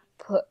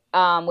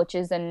 ECPAT, which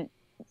is a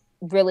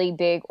really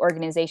big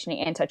organization,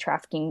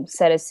 anti-trafficking,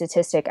 said a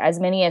statistic as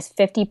many as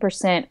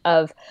 50%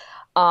 of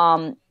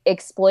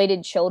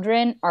exploited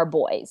children are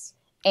boys,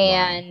 wow.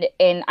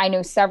 and I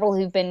know several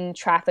who've been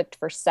trafficked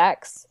for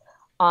sex,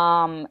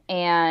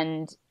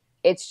 and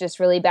it's just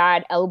really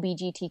bad.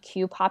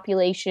 LGBTQ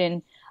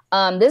population.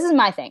 This is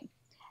my thing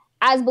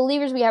as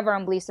believers, we have our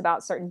own beliefs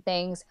about certain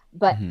things,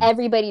 but Hmm.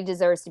 everybody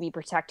deserves to be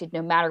protected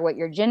no matter what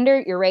your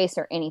gender, your race,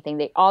 or anything.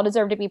 They all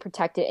deserve to be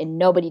protected, and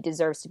nobody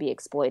deserves to be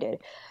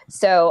exploited.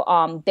 So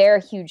they're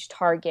huge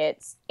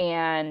targets,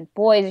 and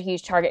boys are a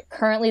huge target.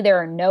 Currently, there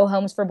are no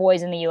homes for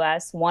boys in the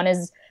U.S. One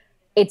is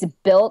it's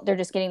built, they're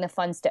just getting the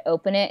funds to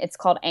open it. It's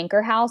called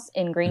Anchor House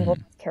in Greenville,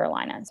 Hmm. North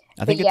Carolina. I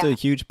But think it's yeah, a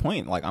huge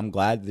point. Like, I'm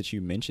glad that you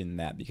mentioned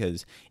that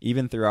because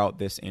even throughout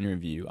this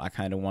interview, I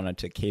kind of wanted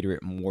to cater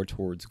it more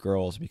towards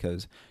girls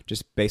because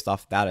just based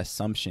off that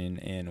assumption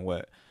and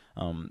what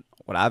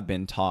I've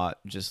been taught,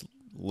 just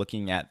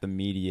looking at the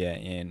media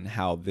and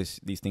how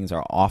these things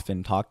are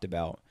often talked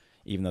about,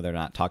 even though they're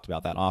not talked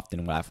about that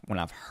often. When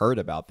I've heard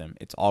about them,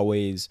 it's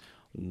always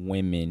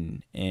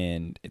women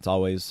and it's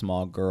always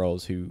small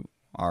girls who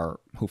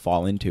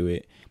fall into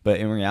it. But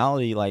in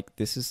reality, like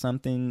this is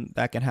something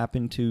that can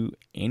happen to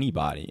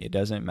anybody. It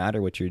doesn't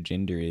matter what your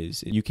gender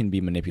is. You can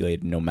be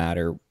manipulated no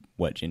matter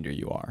what gender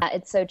you are.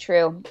 it's so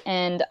true.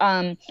 And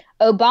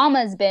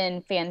Obama's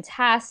been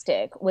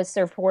fantastic with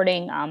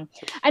supporting.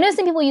 I know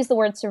some people use the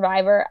word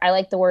survivor. I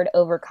like the word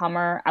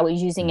overcomer. I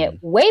was using it Mm.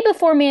 way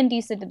before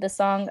Mandisa did the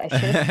song. I should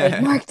have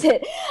trademarked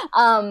it.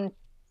 Um,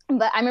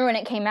 but I remember when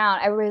it came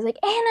out, everybody was like,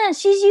 Anna,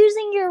 she's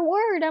using your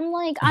word. I'm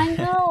like, I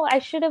know. I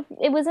should have,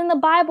 it was in the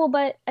Bible,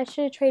 but I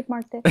should have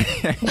trademarked it.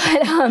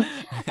 But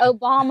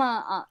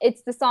Obama,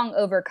 it's the song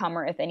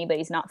Overcomer, if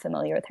anybody's not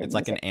familiar with her It's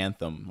like an music.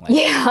 anthem. Like,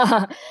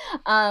 Yeah.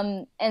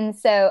 And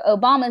so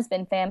Obama's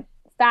been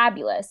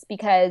fabulous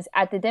because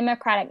at the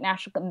Democratic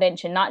National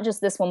Convention, not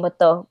just this one, but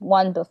the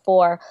one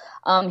before,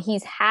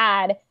 he's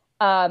had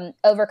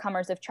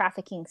overcomers of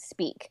trafficking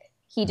speak.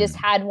 He just mm,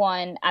 had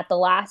one at the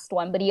last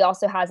one, but he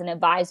also has an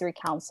advisory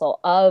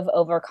council of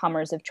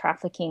overcomers of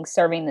trafficking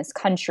serving this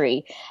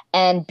country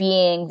and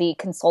being the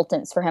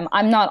consultants for him.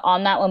 I'm not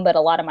on that one, but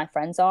a lot of my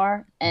friends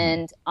are.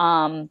 mm.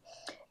 And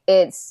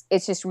it's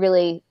just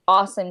really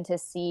awesome to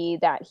see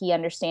that he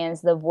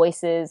understands the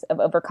voices of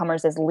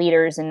overcomers as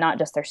leaders and not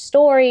just their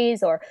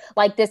stories or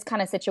like this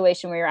kind of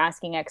situation where you're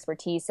asking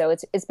expertise. So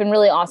it's been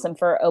really awesome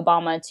for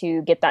Obama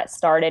to get that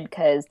started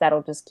because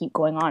that'll just keep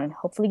going on and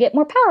hopefully get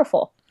more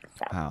powerful.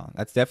 So. Wow,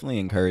 that's definitely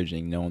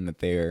encouraging knowing that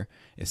there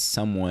is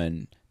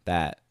someone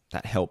that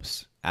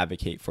helps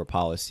advocate for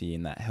policy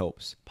and that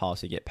helps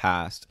policy get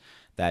passed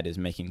that is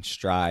making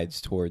strides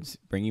towards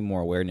bringing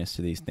more awareness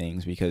to these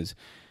things because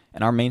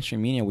in our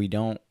mainstream media we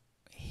don't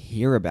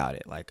hear about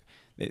it like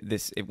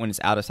when it's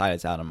out of sight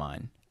it's out of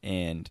mind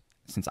and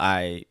since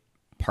I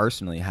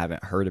personally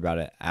haven't heard about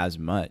it as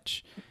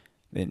much,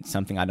 it's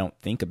something I don't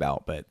think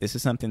about. But this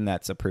is something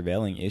that's a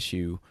prevailing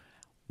issue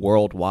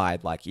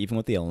worldwide, like even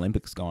with the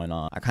Olympics going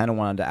on. I kind of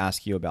wanted to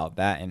ask you about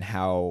that and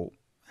how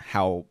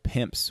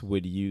pimps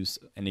would use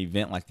an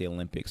event like the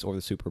Olympics or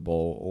the Super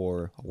Bowl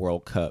or a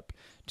World Cup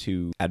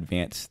to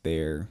advance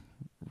their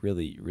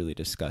really, really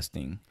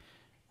disgusting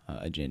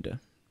agenda.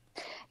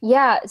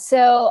 Yeah,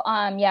 so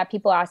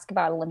people ask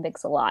about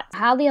Olympics a lot.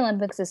 How the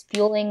Olympics is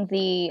fueling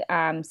the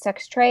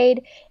sex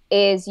trade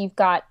is you've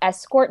got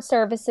escort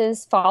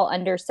services fall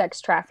under sex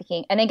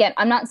trafficking. And again,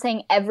 I'm not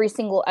saying every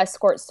single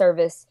escort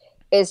service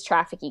is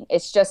trafficking.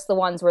 It's just the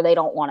ones where they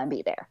don't want to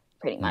be there,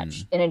 pretty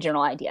much, in a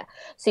general idea.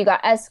 So you got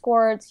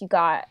escorts, you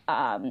got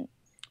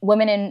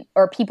women in,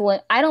 or people in,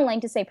 I don't like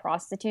to say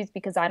prostitutes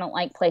because I don't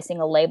like placing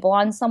a label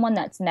on someone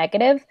that's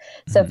negative.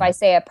 So if I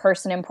say a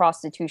person in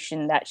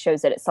prostitution, that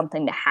shows that it's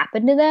something that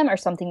happened to them or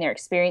something they're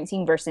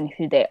experiencing versus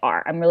who they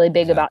are. I'm really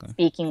big about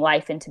speaking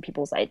life into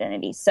people's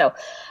identities. So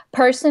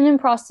person in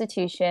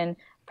prostitution,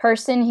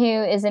 person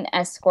who is an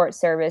escort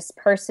service,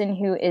 person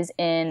who is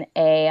in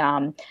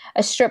a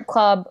strip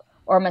club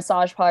or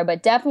massage parlor,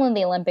 but definitely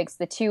the Olympics,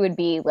 the two would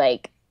be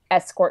like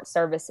escort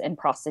service and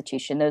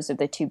prostitution. Those are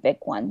the two big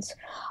ones.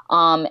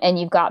 And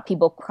you've got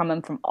people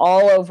coming from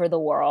all over the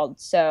world.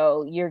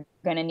 So you're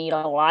going to need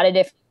a lot of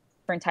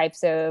different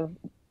types of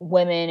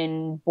women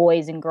and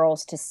boys and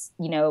girls to,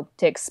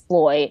 to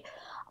exploit.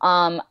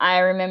 I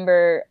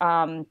remember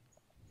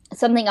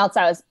something else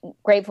I was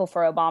grateful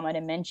for Obama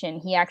to mention.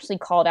 He actually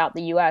called out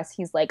the U.S.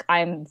 He's like,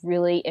 I'm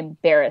really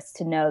embarrassed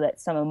to know that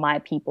some of my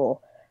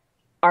people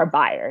are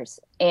buyers.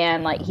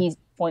 And like he's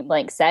point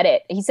blank said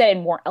it. He said it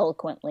more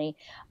eloquently,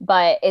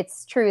 but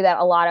it's true that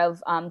a lot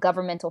of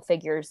governmental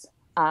figures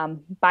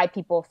buy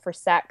people for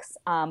sex.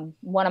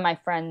 One of my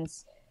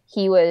friends,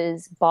 he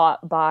was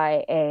bought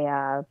by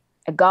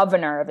a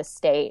governor of a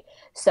state.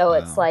 So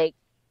it's like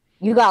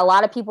you got a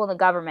lot of people in the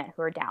government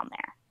who are down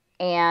there.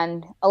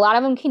 And a lot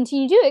of them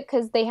continue to do it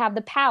because they have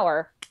the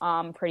power,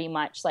 pretty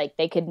much. Like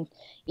they could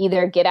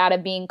either get out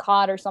of being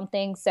caught or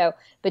something. So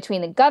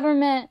between the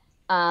government,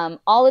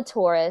 all the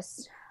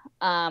tourists,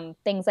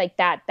 things like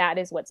that, that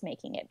is what's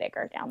making it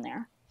bigger down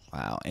there.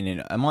 Wow. And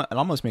it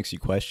almost makes you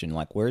question,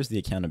 like, where's the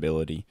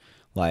accountability?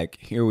 Like,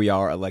 here we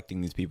are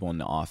electing these people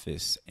into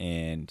office,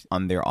 and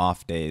on their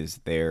off days,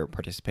 they're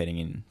participating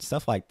in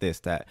stuff like this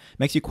that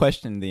makes you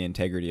question the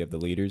integrity of the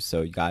leaders.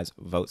 So you guys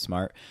vote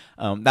smart.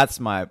 That's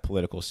my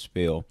political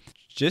spiel.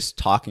 Just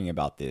talking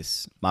about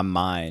this, my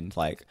mind,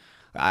 like,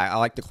 I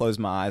like to close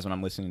my eyes when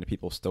I'm listening to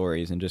people's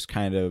stories and just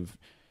kind of,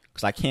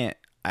 because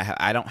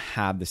I don't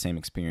have the same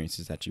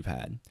experiences that you've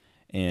had.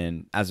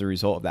 And as a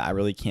result of that, I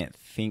really can't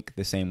think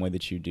the same way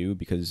that you do,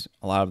 because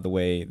a lot of the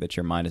way that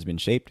your mind has been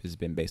shaped has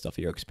been based off of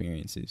your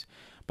experiences.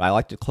 But I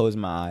like to close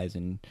my eyes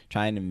and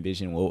try and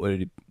envision what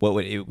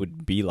it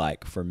would be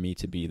like for me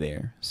to be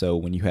there. So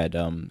when you had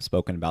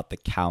spoken about the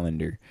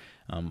calendar,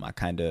 I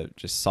kind of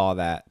just saw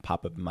that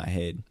pop up in my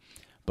head.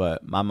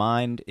 But my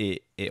mind,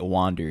 it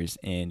wanders,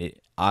 and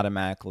it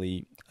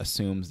automatically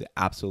assumes the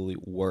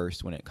absolute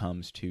worst when it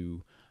comes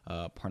to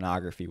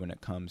pornography, when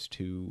it comes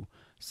to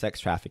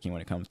sex trafficking,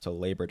 when it comes to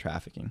labor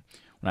trafficking.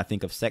 When I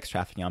think of sex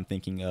trafficking, I'm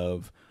thinking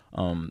of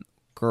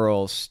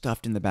girls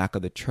stuffed in the back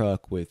of the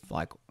truck with,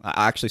 like,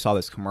 I actually saw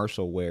this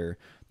commercial where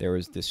there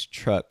was this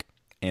truck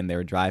and they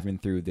were driving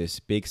through this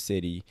big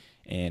city,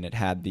 and it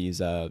had these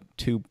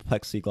two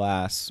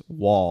plexiglass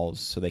walls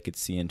so they could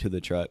see into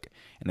the truck,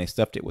 and they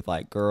stuffed it with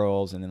like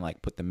girls and then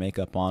like put the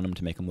makeup on them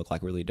to make them look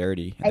like really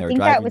dirty. And I think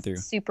that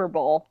was Super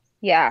Bowl.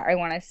 Yeah, I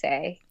want to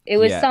say it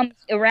was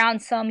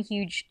around some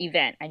huge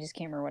event. I just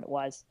can't remember what it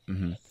was.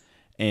 Mm-hmm.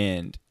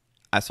 And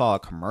I saw a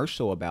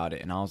commercial about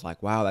it, and I was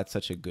like, wow, that's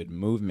such a good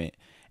movement.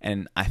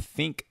 And I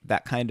think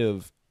that I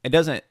don't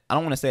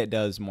want to say it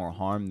does more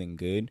harm than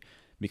good,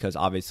 because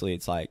obviously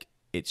it's like,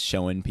 it's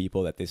showing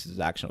people that this is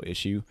an actual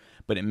issue,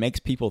 but it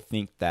makes people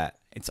think that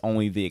it's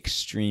only the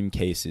extreme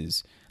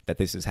cases that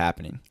this is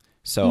happening.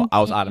 So I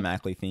was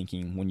automatically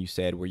thinking, when you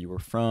said where you were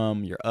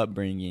from, your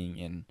upbringing,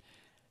 and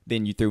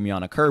then you threw me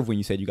on a curve when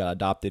you said you got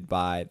adopted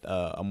by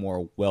a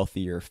more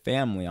wealthier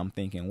family. I'm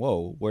thinking,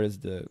 whoa, where does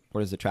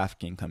the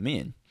trafficking come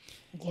in?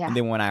 Yeah. And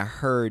then when I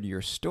heard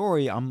your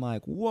story, I'm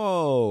like,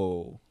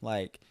 whoa,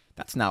 like,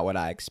 that's not what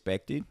I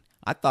expected.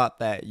 I thought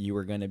that you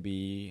were going to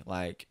be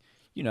like,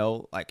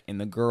 like in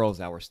the girls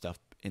that were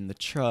stuffed in the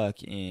truck,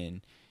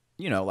 and,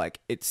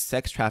 like, it's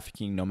sex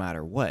trafficking no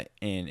matter what.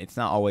 And it's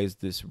not always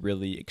this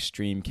really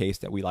extreme case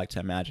that we like to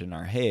imagine in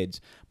our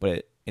heads,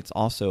 but it's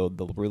also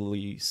the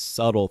really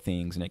subtle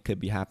things, and it could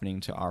be happening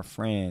to our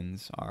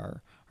friends,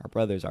 our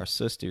brothers, our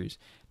sisters.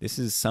 This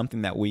is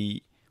something that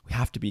we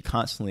have to be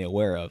constantly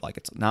aware of. Like,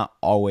 it's not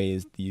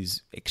always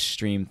these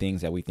extreme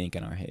things that we think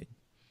in our head.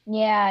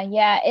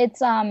 Yeah.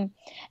 It's and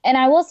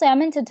I will say, I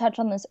meant to touch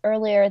on this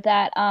earlier,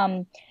 that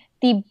my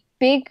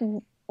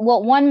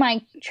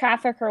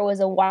trafficker was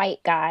a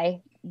white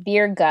guy,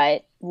 beer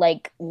gut,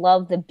 like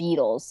love the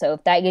Beatles. So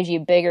if that gives you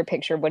a bigger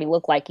picture of what he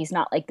looked like, he's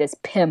not like this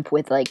pimp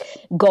with like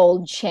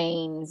gold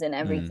chains and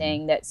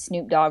everything that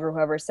Snoop Dogg or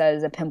whoever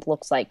says a pimp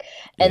looks like.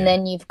 And Yeah.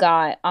 then you've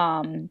got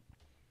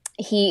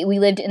we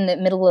lived in the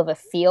middle of a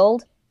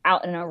field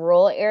out in a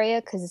rural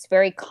area because it's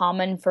very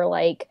common for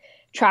like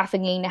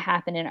trafficking to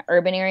happen in an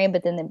urban area,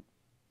 but then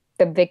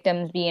the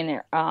victims being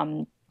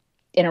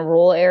in a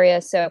rural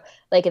area. So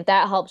like if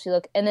that helps you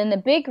look. And then the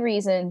big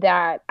reason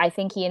that I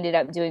think he ended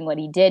up doing what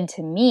he did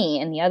to me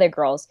and the other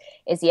girls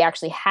is he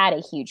actually had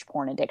a huge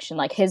porn addiction.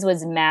 Like his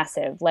was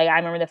massive. Like I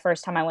remember the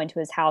first time I went to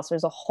his house, there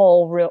was a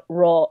whole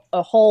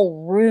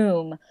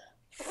room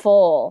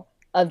full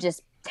of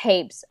just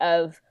tapes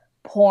of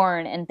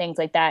porn and things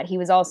like that. He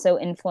was also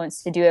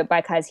influenced to do it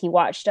because he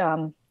watched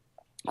what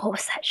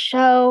was that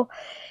show?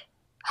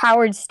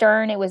 Howard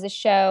Stern. It was a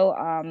show,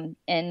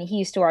 and he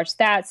used to watch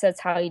that. So that's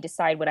how he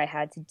decided what I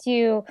had to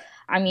do.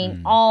 I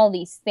mean, all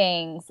these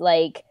things,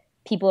 like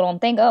people don't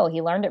think, oh,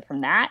 he learned it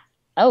from that.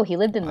 Oh, he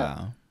lived in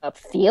a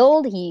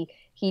field. He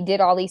did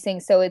all these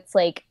things. So it's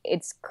like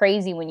it's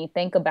crazy when you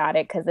think about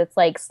it because it's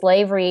like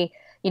slavery.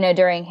 You know,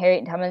 during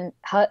Harriet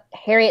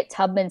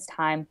Tubman's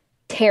time,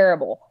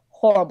 terrible,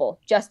 horrible,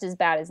 just as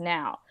bad as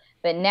now.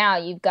 But now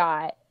you've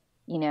got,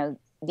 you know,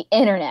 the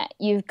internet,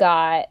 you've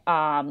got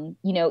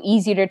you know,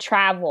 easier to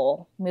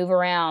travel, move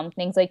around,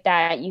 things like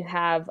that. You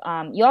have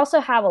you also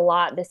have a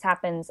lot, this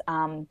happens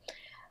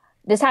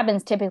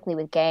typically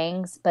with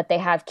gangs, but they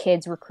have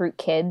kids recruit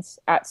kids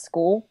at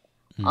school.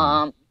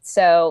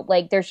 So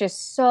like there's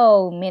just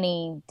so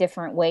many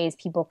different ways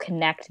people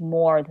connect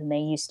more than they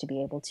used to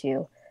be able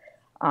to,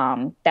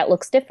 that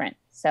looks different.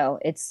 So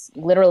it's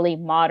literally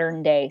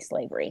modern day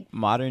slavery.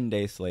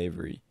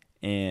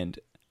 And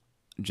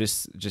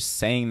just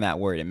saying that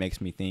word, it makes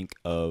me think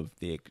of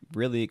the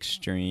really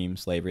extreme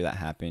slavery that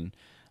happened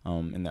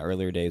in the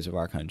earlier days of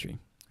our country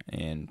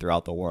and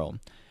throughout the world.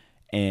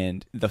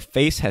 And the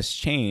face has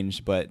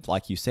changed, but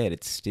like you said,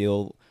 it's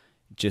still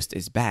just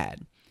as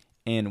bad.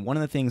 And one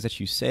of the things that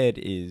you said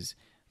is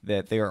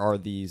that there are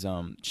these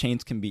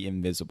chains can be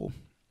invisible.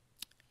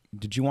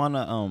 Did you want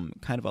to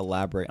kind of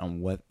elaborate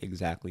on what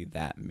exactly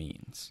that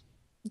means?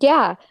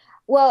 Yeah.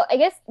 Well, I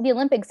guess the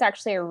Olympics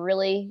actually are a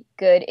really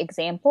good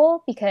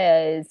example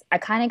because I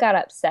kind of got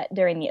upset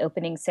during the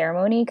opening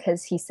ceremony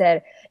because he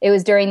said it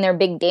was during their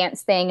big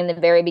dance thing in the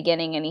very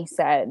beginning, and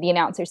the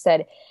announcer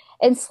said,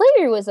 and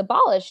slavery was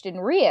abolished in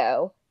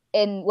Rio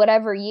in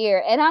whatever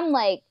year. And I'm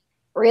like,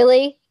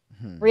 really?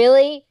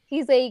 Really?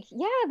 He's like,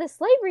 yeah, the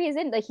slavery is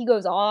in. Like he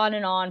goes on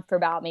and on for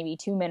about maybe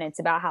 2 minutes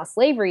about how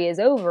slavery is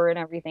over and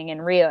everything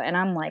in Rio. And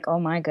I'm like, oh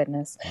my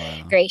goodness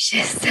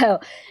gracious. So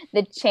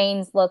the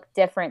chains look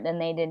different than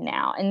they did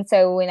now. And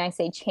so when I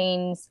say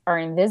chains are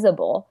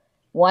invisible,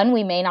 one,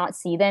 we may not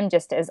see them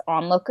just as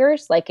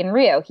onlookers. Like in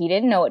Rio, he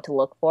didn't know what to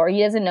look for.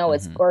 He doesn't know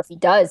what's, or if he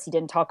does, he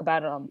didn't talk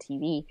about it on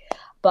TV.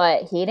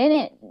 But he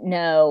didn't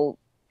know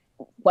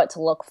what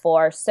to look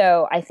for.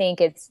 So I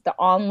think it's the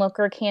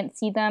onlooker can't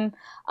see them.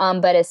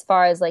 But as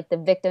far as like the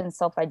victim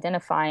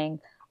self-identifying,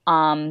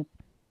 I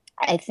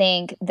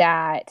think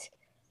that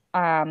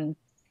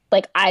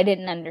like I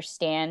didn't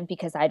understand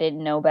because I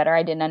didn't know better.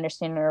 I didn't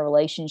understand their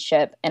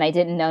relationship and I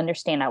didn't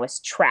understand I was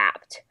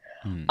trapped.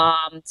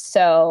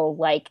 So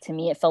like to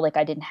me, it felt like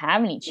I didn't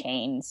have any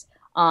chains.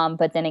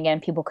 But then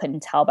again, people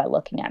couldn't tell by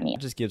looking at me. It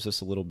just gives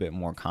us a little bit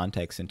more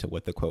context into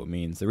what the quote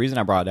means. The reason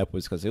I brought it up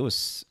was because it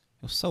was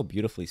so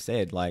beautifully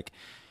said. Like,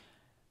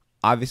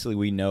 obviously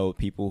we know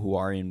people who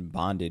are in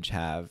bondage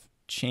have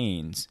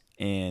chains,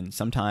 and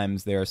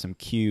sometimes there are some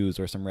cues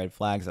or some red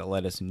flags that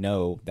let us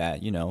know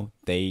that, you know,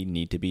 they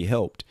need to be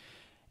helped.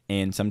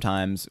 And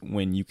sometimes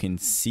when you can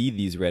see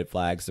these red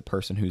flags, the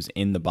person who's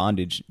in the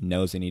bondage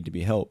knows they need to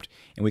be helped.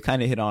 And we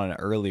kind of hit on it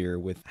earlier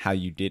with how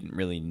you didn't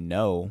really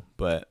know,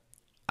 but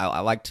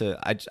I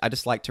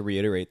just like to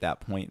reiterate that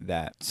point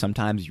that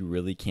sometimes you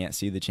really can't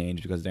see the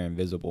change because they're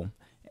invisible.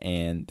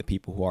 And the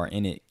people who are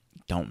in it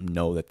don't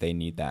know that they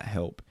need that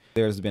help.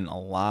 There's been a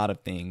lot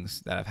of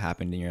things that have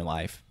happened in your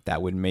life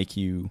that would make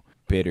you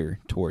bitter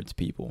towards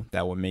people,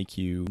 that would make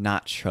you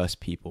not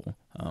trust people,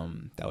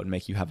 that would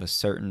make you have a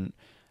certain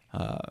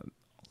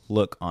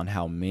look on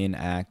how men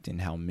act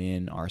and how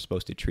men are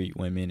supposed to treat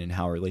women and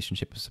how a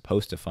relationship is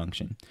supposed to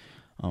function.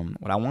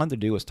 What I wanted to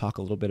do was talk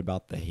a little bit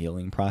about the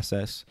healing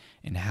process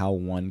and how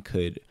one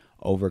could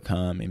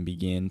overcome and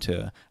begin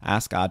to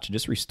ask God to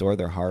just restore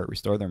their heart,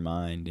 restore their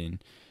mind,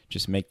 and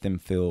just make them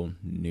feel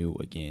new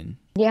again.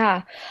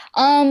 Yeah.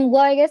 Well,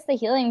 I guess the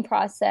healing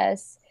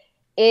process,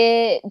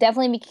 it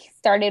definitely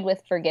started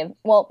with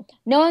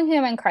knowing who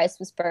I'm in Christ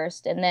was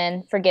first, and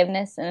then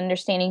forgiveness, and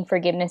understanding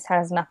forgiveness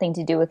has nothing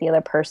to do with the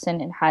other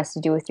person. It has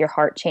to do with your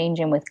heart change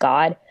and with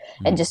God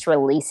and just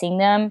releasing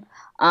them.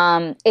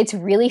 It's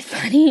really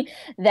funny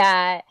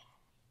that,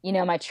 you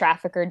know, my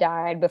trafficker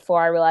died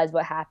before I realized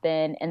what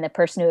happened, and the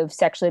person who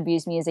sexually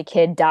abused me as a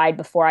kid died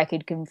before I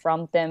could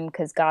confront them,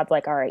 because God's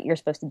like, all right, you're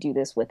supposed to do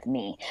this with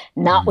me,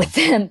 not with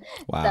them.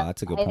 Wow, So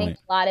that's a good I point. think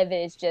a lot of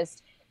it is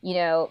just, you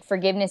know,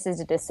 forgiveness is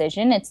a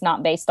decision. It's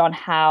not based on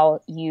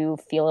how you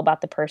feel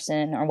about the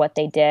person or what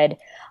they did.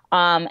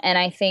 And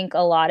I think a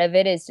lot of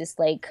it is just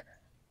like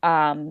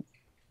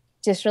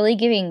just really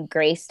giving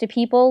grace to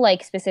people,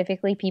 like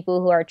specifically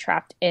people who are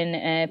trapped in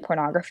a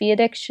pornography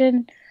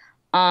addiction.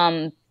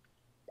 Um,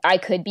 I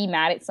could be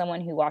mad at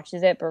someone who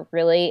watches it, but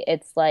really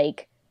it's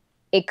like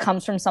it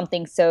comes from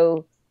something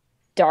so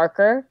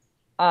darker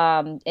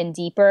and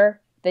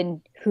deeper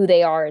than who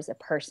they are as a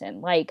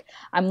person. Like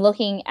I'm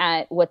looking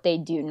at what they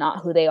do,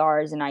 not who they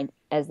are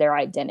as their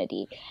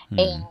identity. Hmm.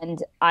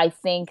 And I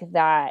think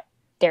that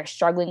they're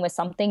struggling with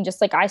something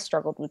just like I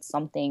struggled with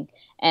something,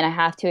 and I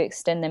have to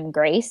extend them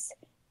grace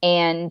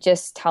and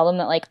just tell them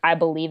that like I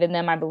believe in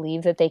them. I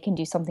believe that they can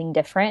do something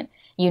different.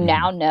 You Hmm.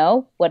 now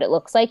know what it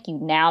looks like. You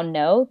now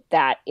know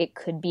that it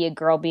could be a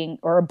girl being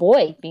or a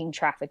boy being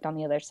trafficked on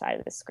the other side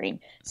of the screen.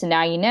 So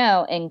now you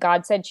know, and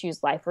God said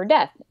choose life or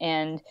death.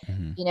 And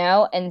Hmm.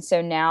 and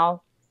so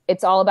now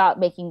it's all about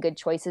making good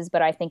choices,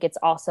 but I think it's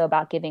also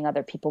about giving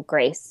other people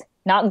grace.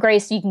 Not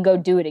grace so you can go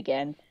do it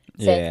again,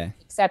 saying Yeah,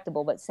 it's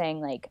acceptable, but saying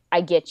like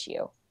I get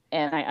you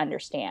and I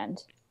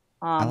understand.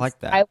 I So like I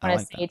that. I want to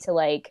like say that. to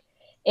like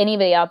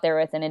anybody out there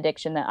with an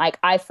addiction that like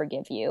I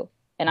forgive you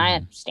and I Hmm.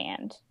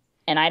 understand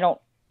and I don't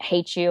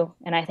hate you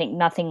and I think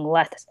nothing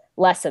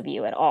less of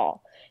you at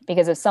all.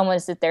 Because if someone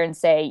sit there and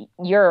say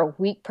you're a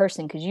weak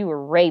person because you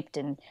were raped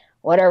and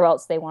whatever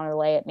else they want to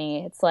lay at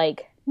me, it's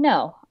like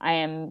no, I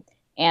am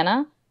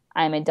Anna.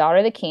 I am a daughter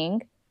of the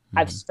king.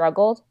 I've Hmm.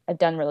 struggled. I've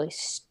done really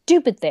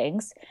stupid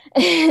things,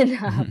 and,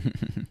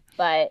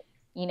 but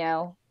you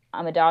know,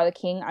 I'm a daughter of the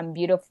king. I'm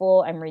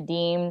beautiful. I'm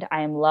redeemed.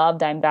 I am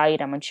loved. I'm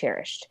valued. I'm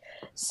cherished.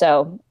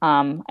 So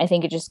I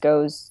think it just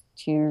goes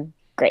to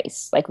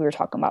grace, like we were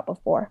talking about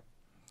before.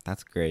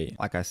 That's great.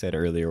 Like I said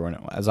earlier,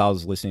 as I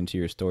was listening to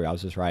your story, I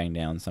was just writing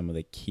down some of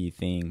the key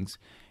things.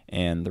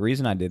 And the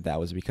reason I did that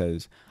was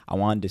because I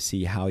wanted to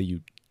see how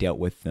you dealt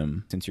with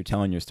them. Since you're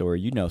telling your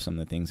story, you know some of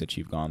the things that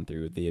you've gone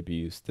through, the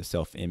abuse, the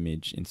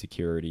self-image,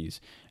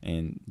 insecurities,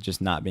 and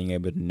just not being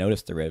able to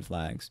notice the red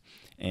flags.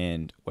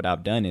 And what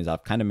I've done is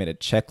I've kind of made a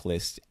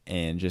checklist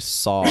and just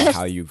saw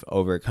how you've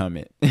overcome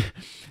it.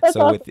 That's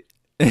So awesome. with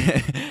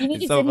You need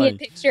it's to so send me a funny.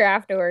 picture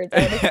afterwards.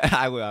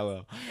 I will. I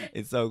will.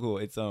 It's so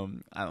cool.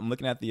 I'm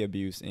looking at the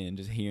abuse and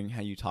just hearing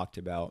how you talked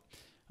about,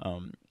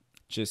 um,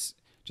 just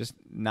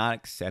not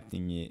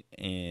accepting it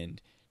and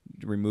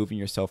removing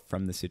yourself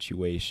from the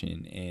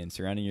situation and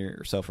surrounding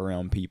yourself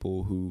around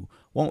people who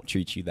won't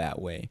treat you that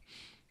way.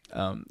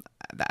 Um,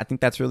 I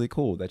think that's really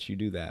cool that you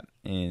do that,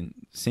 and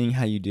seeing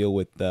how you deal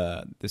with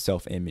the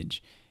self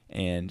image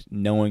and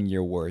knowing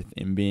your worth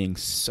and being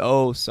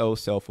so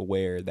self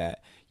aware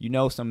that you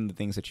know some of the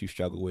things that you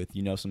struggle with,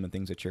 you know some of the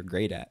things that you're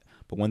great at,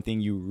 but one thing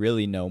you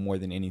really know more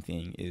than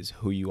anything is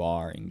who you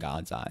are in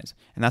God's eyes,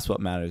 and that's what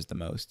matters the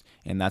most,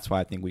 and that's why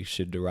I think we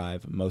should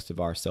derive most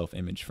of our self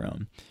image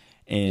from.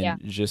 Yeah.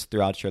 And just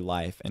throughout your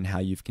life and how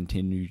you've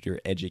continued your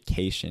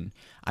education,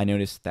 I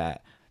noticed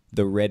that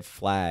the red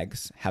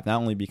flags have not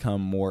only become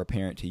more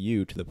apparent to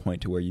you to the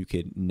point to where you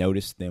could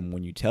notice them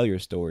when you tell your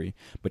story,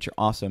 but you're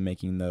also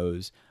making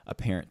those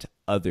apparent to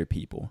other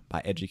people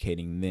by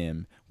educating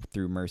them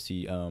through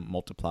Mercy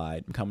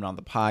Multiplied and coming on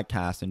the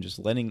podcast and just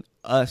letting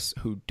us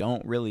who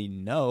don't really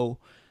know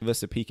give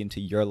us a peek into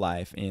your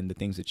life and the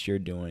things that you're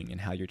doing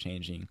and how you're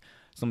changing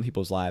some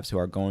people's lives who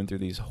are going through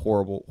these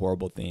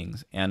horrible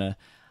things. Anna,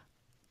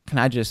 can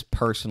I just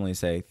personally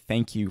say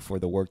thank you for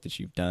the work that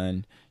you've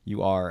done?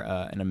 You are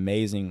an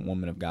amazing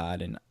woman of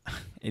God, and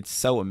it's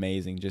so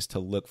amazing just to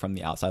look from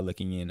the outside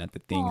looking in at the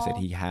things that Oh,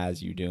 He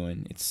has you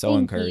doing. It's so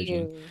thank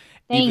encouraging, you.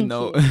 even Thank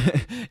though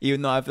you.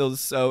 even though I feel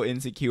so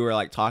insecure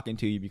like talking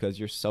to you because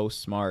you're so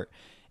smart.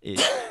 It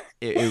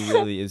it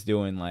really is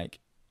doing like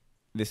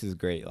this is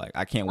great. Like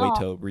I can't wait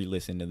Oh, to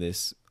re-listen to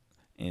this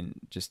and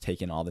just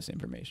take in all this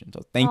information.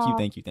 So thank you, oh,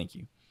 thank you, thank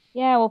you.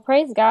 yeah. Well,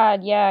 praise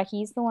God. Yeah,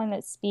 He's the one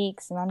that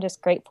speaks, and I'm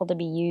just grateful to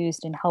be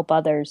used and help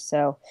others.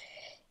 So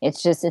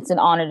it's an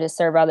honor to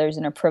serve others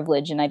and a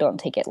privilege, and I don't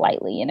take it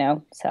lightly.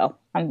 So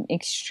I'm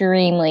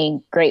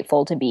extremely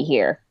grateful to be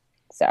here.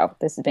 So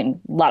this has been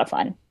a lot of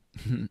fun.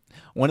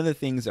 One of the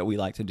things that we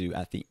like to do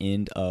at the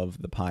end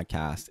of the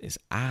podcast is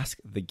ask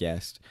the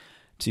guest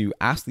to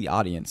ask the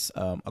audience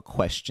a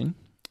question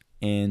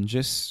and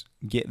just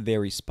get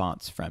their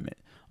response from it.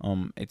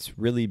 It's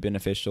really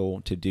beneficial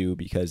to do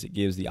because it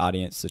gives the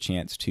audience a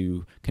chance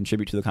to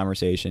contribute to the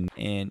conversation,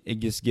 and it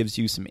just gives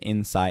you some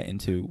insight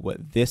into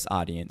what this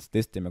audience,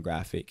 this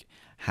demographic,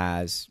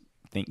 has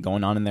think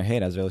going on in their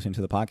head as they're listening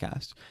to the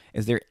podcast.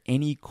 Is there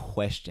any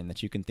question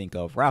that you can think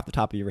of right off the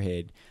top of your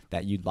head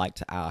that you'd like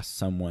to ask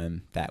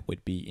someone that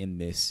would be in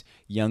this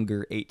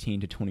younger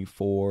 18 to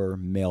 24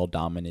 male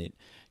dominant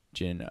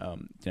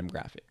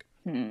demographic?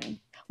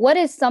 What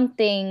is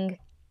something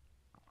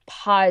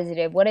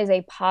positive? What is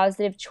a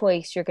positive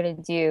choice you're going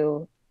to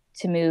do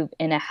to move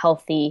in a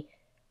healthy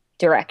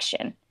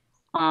direction?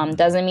 Hmm.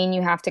 Doesn't mean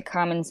you have to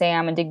come and say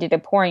I'm addicted to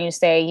porn. You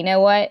say, you know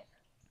what?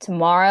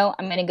 Tomorrow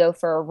I'm going to go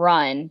for a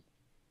run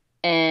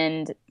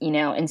and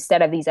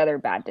instead of these other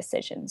bad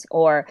decisions,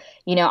 or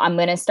I'm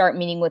going to start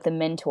meeting with a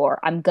mentor.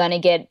 I'm going to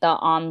get the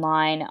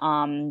online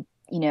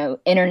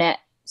internet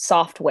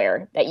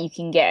software that you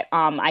can get.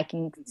 I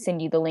can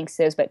send you the links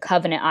to those, but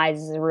Covenant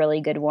Eyes is a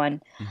really good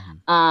one.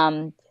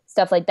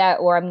 Stuff like that.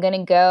 Or I'm going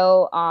to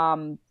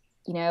go,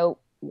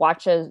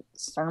 watch a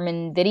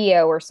sermon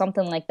video or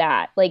something like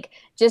that. Like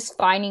just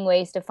finding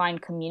ways to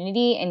find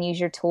community and use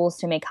your tools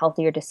to make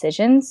healthier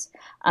decisions,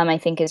 I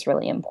think is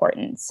really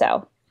important.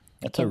 So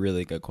that's a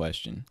really good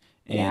question.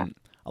 And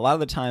a lot of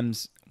the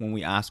times when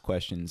we ask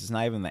questions, it's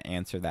not even the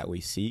answer that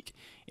we seek.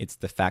 It's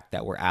the fact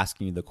that we're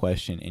asking you the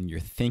question and you're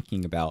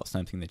thinking about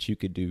something that you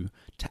could do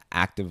to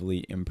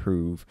actively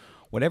improve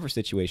whatever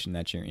situation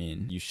that you're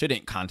in. You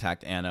shouldn't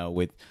contact Anna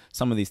with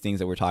some of these things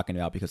that we're talking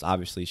about because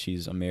obviously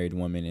she's a married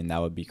woman and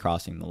that would be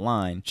crossing the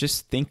line.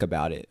 Just think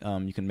about it.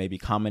 You can maybe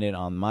comment it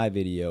on my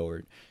video,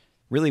 or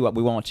really what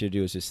we want you to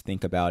do is just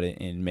think about it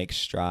and make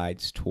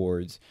strides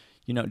towards,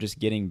 just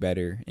getting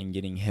better and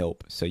getting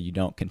help so you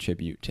don't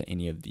contribute to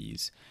any of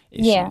these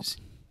issues.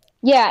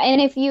 Yeah, and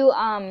if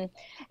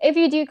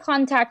you do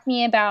contact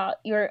me about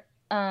your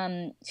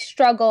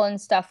struggle and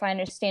stuff, I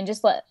understand.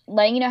 Just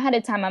letting you know ahead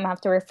of time, I'm gonna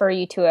have to refer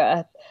you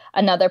to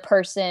another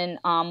person.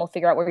 We'll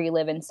figure out where you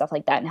live and stuff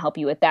like that and help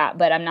you with that.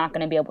 But I'm not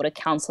gonna be able to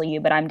counsel you,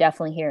 but I'm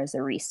definitely here as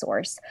a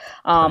resource.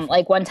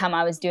 Like one time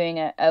I was doing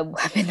a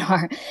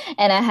webinar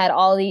and I had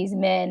all these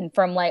men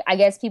from I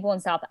guess people in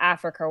South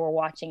Africa were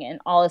watching it, and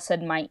all of a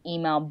sudden my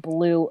email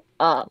blew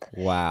up.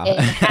 Wow. And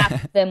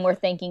half of them were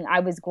thinking I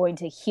was going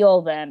to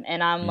heal them.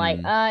 And I'm like,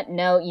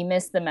 no, you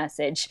missed the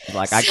message.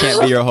 Like, I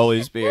can't be your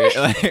Holy Spirit.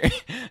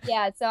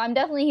 Yeah, so I'm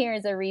definitely here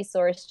as a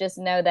resource. Just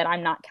know that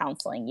I'm not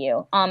counseling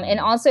you. And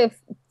also, if,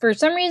 for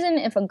some reason,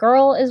 if a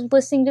girl is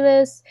listening to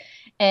this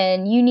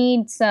and you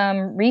need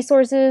some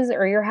resources,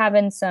 or you're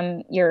having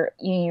you're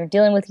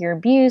dealing with your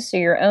abuse or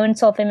your own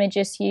self-image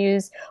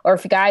issues, or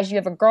if you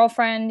have a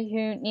girlfriend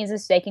who needs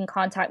this, they can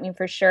contact me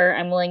for sure.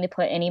 I'm willing to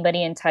put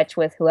anybody in touch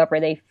with whoever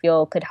they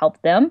feel could help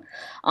them,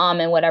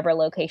 in whatever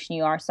location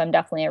you are. So I'm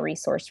definitely a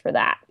resource for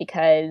that,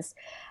 because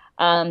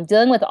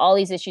dealing with all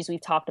these issues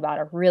we've talked about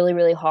are really,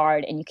 really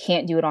hard, and you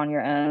can't do it on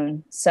your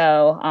own.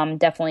 So I'm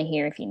definitely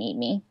here if you need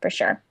me, for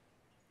sure.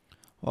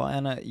 Well,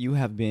 Anna, you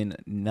have been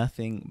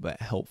nothing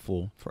but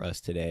helpful for us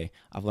today.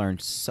 I've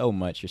learned so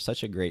much. You're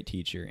such a great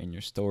teacher, and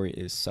your story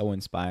is so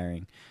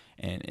inspiring,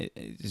 and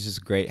it's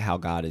just great how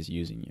God is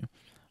using you.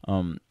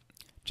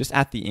 Just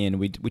at the end,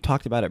 we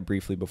talked about it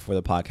briefly before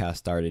the podcast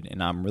started,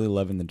 and I'm really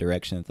loving the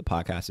direction that the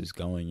podcast is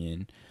going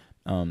in.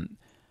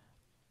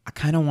 I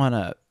kind of want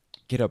to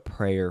get a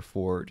prayer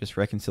for just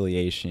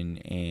reconciliation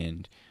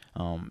and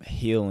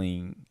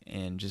healing,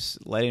 and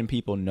just letting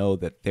people know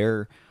that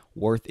their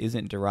worth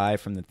isn't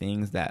derived from the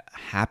things that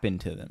happened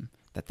to them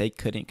that they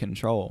couldn't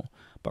control,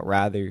 but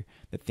rather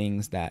the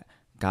things that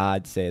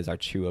God says are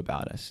true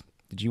about us.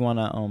 Did you want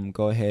to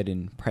go ahead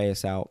and pray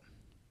us out?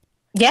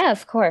 Yeah,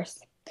 of course.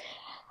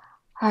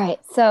 All right.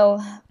 So,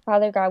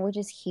 Father God, we're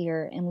just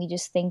here, and we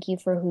just thank you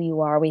for who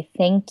you are. We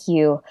thank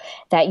you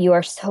that you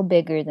are so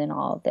bigger than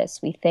all of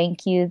this. We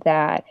thank you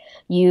that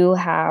you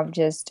have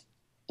just,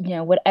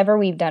 whatever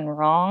we've done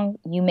wrong,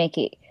 you make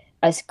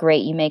us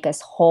great. You make us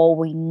whole.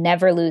 We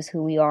never lose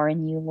who we are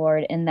in you,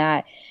 Lord, and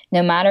that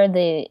no matter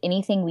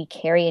anything we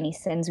carry, any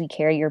sins we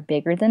carry, you're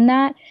bigger than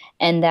that.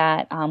 And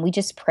that we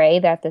just pray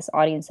that this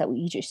audience, that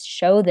we just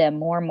show them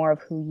more and more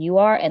of who you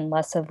are, and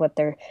less of what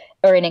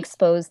and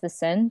expose the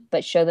sin,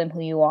 but show them who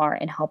you are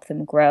and help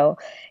them grow.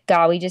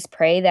 God, we just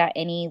pray that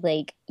any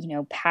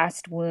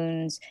past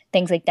wounds,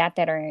 things like that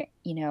are,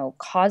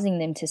 causing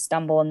them to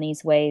stumble in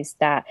these ways,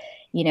 that,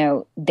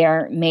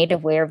 they're made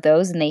aware of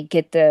those, and they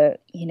get the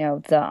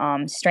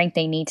strength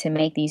they need to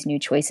make these new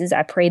choices.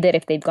 I pray that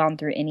if they've gone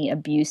through any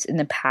abuse in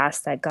the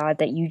past, that God,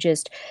 that you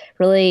just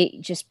really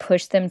just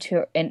push them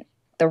to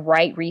the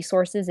right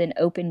resources and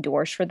open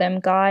doors for them,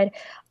 God.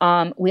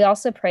 We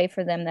also pray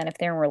for them that if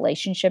they're in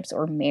relationships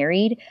or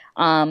married,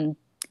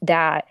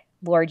 that,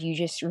 Lord, you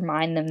just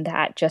remind them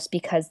that just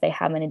because they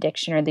have an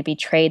addiction or they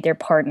betrayed their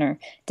partner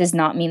does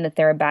not mean that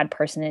they're a bad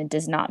person. It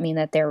does not mean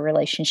that their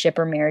relationship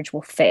or marriage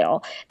will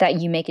fail,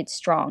 that you make it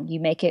strong. You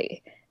make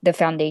it, the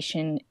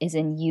foundation is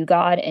in you,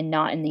 God, and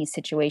not in these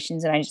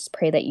situations. And I just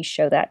pray that you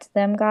show that to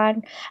them,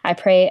 God. I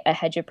pray a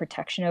hedge of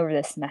protection over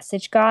this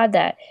message, God,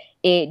 that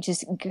it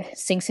just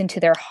sinks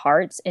into their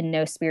hearts and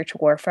no spiritual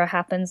warfare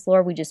happens,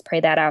 Lord. We just pray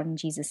that out in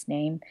Jesus'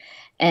 name.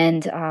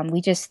 And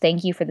we just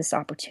thank you for this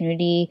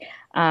opportunity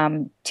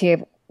to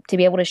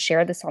be able to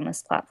share this on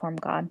this platform,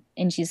 God.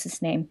 In Jesus'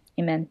 name,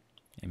 amen.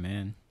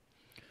 Amen.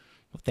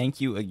 Well,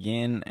 thank you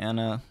again,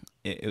 Anna.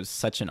 It was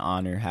such an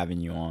honor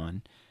having you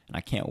on, and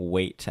I can't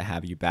wait to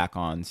have you back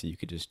on so you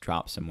could just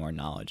drop some more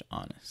knowledge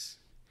on us.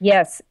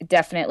 Yes,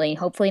 definitely.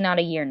 Hopefully not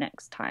a year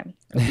next time.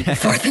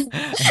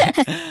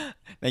 Thank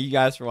you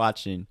guys for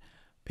watching.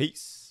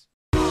 Peace.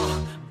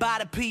 By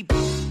the people,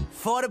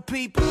 for the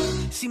people.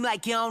 Seem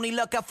like you only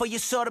look out for your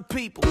sort of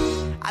people.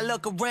 I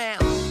look around,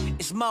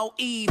 it's more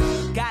evil.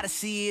 Gotta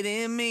see it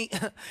in me.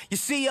 You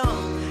see,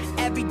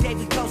 every day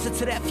we closer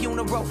to that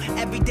funeral.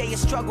 Every day a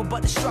struggle,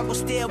 but the struggle's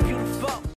still beautiful.